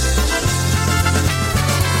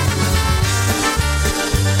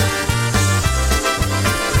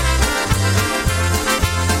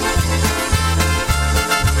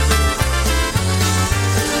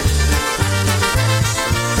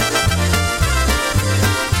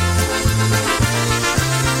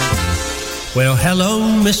 Well, hello,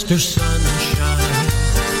 Mr. Sunshine.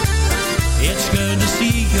 It's good to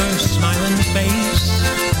see your smiling face.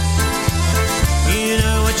 You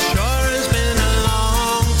know, it sure has been a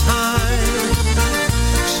long time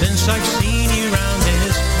since I've seen you around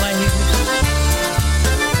this place.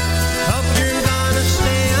 Hope you're gonna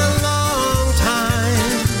stay a long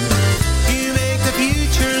time. You make the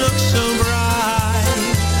future look so bright.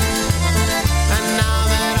 And now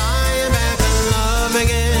that I am back in love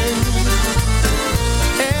again,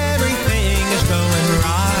 everything is going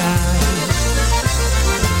right.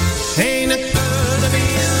 Ain't it good to be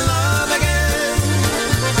in love again?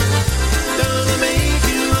 Gonna make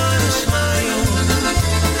you wanna smile.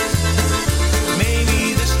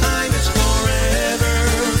 Maybe this time it's forever,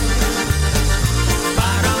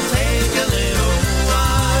 but I'll take a little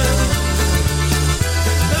while.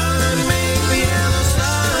 Gonna make the yellow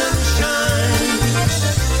sunshine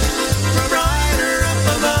grow brighter up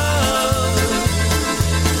above.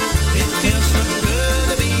 It feels so good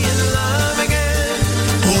to be in love again.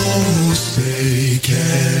 Oh, say,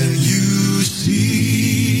 can you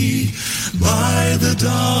see by the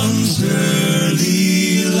dawn's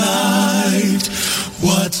early light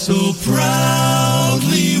what so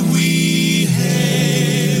proudly we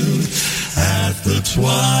hailed at the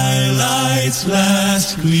twilight's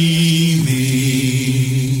last gleaming,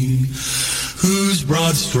 whose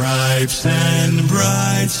broad stripes and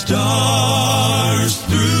bright stars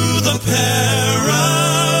through the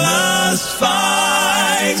perilous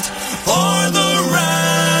fight o'er the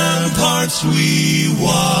ramparts we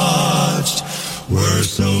watched were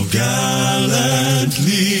so gallantly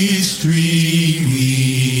streaming,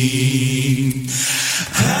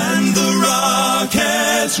 and the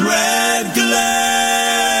rocket's red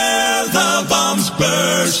glare, the bombs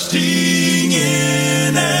bursting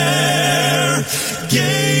in air,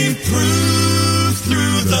 gave proof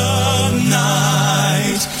through the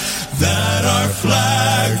night that our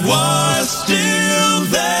flag was still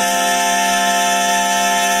there.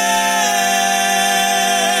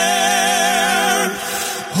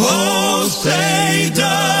 Oh, say,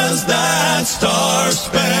 does that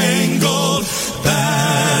star-spangled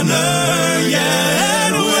banner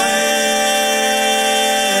yet wave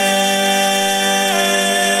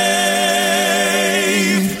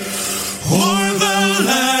o'er the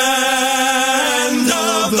land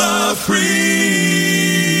of the free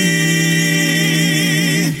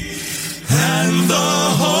and the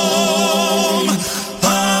home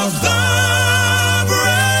of the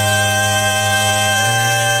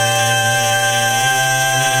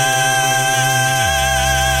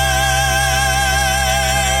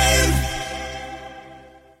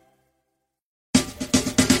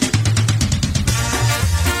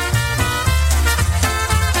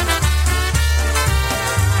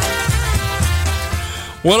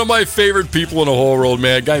One of my favorite people in the whole world,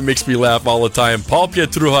 man. Guy makes me laugh all the time. Paul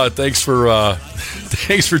Pietruha, thanks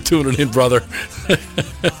for tuning in, brother.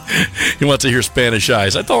 He wants to hear Spanish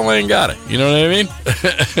Eyes. I told him I ain't got it. You know what I mean?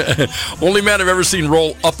 Only man I've ever seen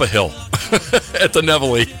roll up a hill at the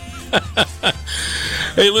Neville.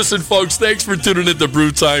 Hey, listen, folks, thanks for tuning in to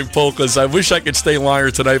Brew Time Polkas. I wish I could stay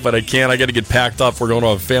longer tonight, but I can't. I got to get packed up. We're going to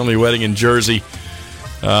a family wedding in Jersey.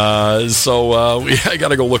 I got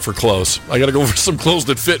to go look for clothes. I got to go for some clothes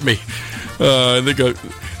that fit me. I think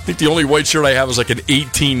think the only white shirt I have is like an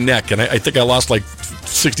 18 neck, and I think I lost like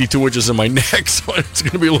 62 inches in my neck, so it's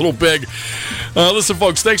going to be a little big. Listen,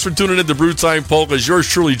 folks, thanks for tuning in to Brew Time Polkas. Yours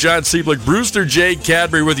truly, John Seeblick, Brewster J.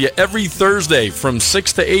 Cadbury, with you every Thursday from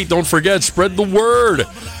 6 to 8. Don't forget, spread the word.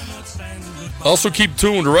 Also, keep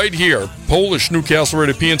tuned right here. Polish Newcastle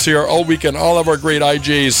Radio PNCR all weekend. All of our great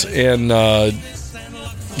IJs and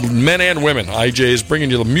men and women IJs bringing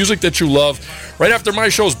you the music that you love. Right after my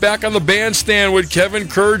show's Back on the Bandstand with Kevin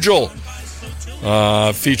Kurgel,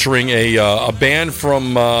 featuring a band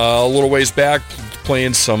from a little ways back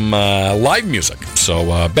playing some live music.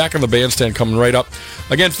 So Back on the Bandstand coming right up.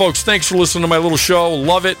 Again, folks, thanks for listening to my little show.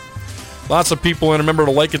 Love it. Lots of people, and remember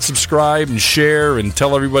to like and subscribe and share and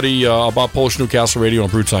tell everybody about Polish Newcastle Radio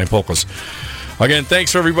and Brew Time Polkas. Again,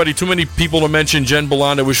 thanks for everybody. Too many people to mention. Jen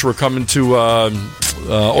Belanda, wish we were coming to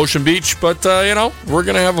Ocean Beach, but, we're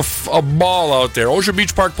going to have a ball out there. Ocean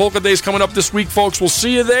Beach Park Polka Days coming up this week, folks. We'll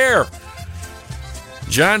see you there.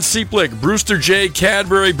 John Seeplick, Brewster J.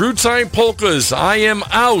 Cadbury, Brew Time Polkas. I am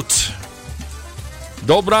out.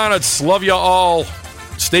 Dobranoc. Love you all.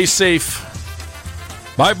 Stay safe.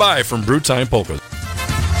 Bye-bye from Brew Time Polkas.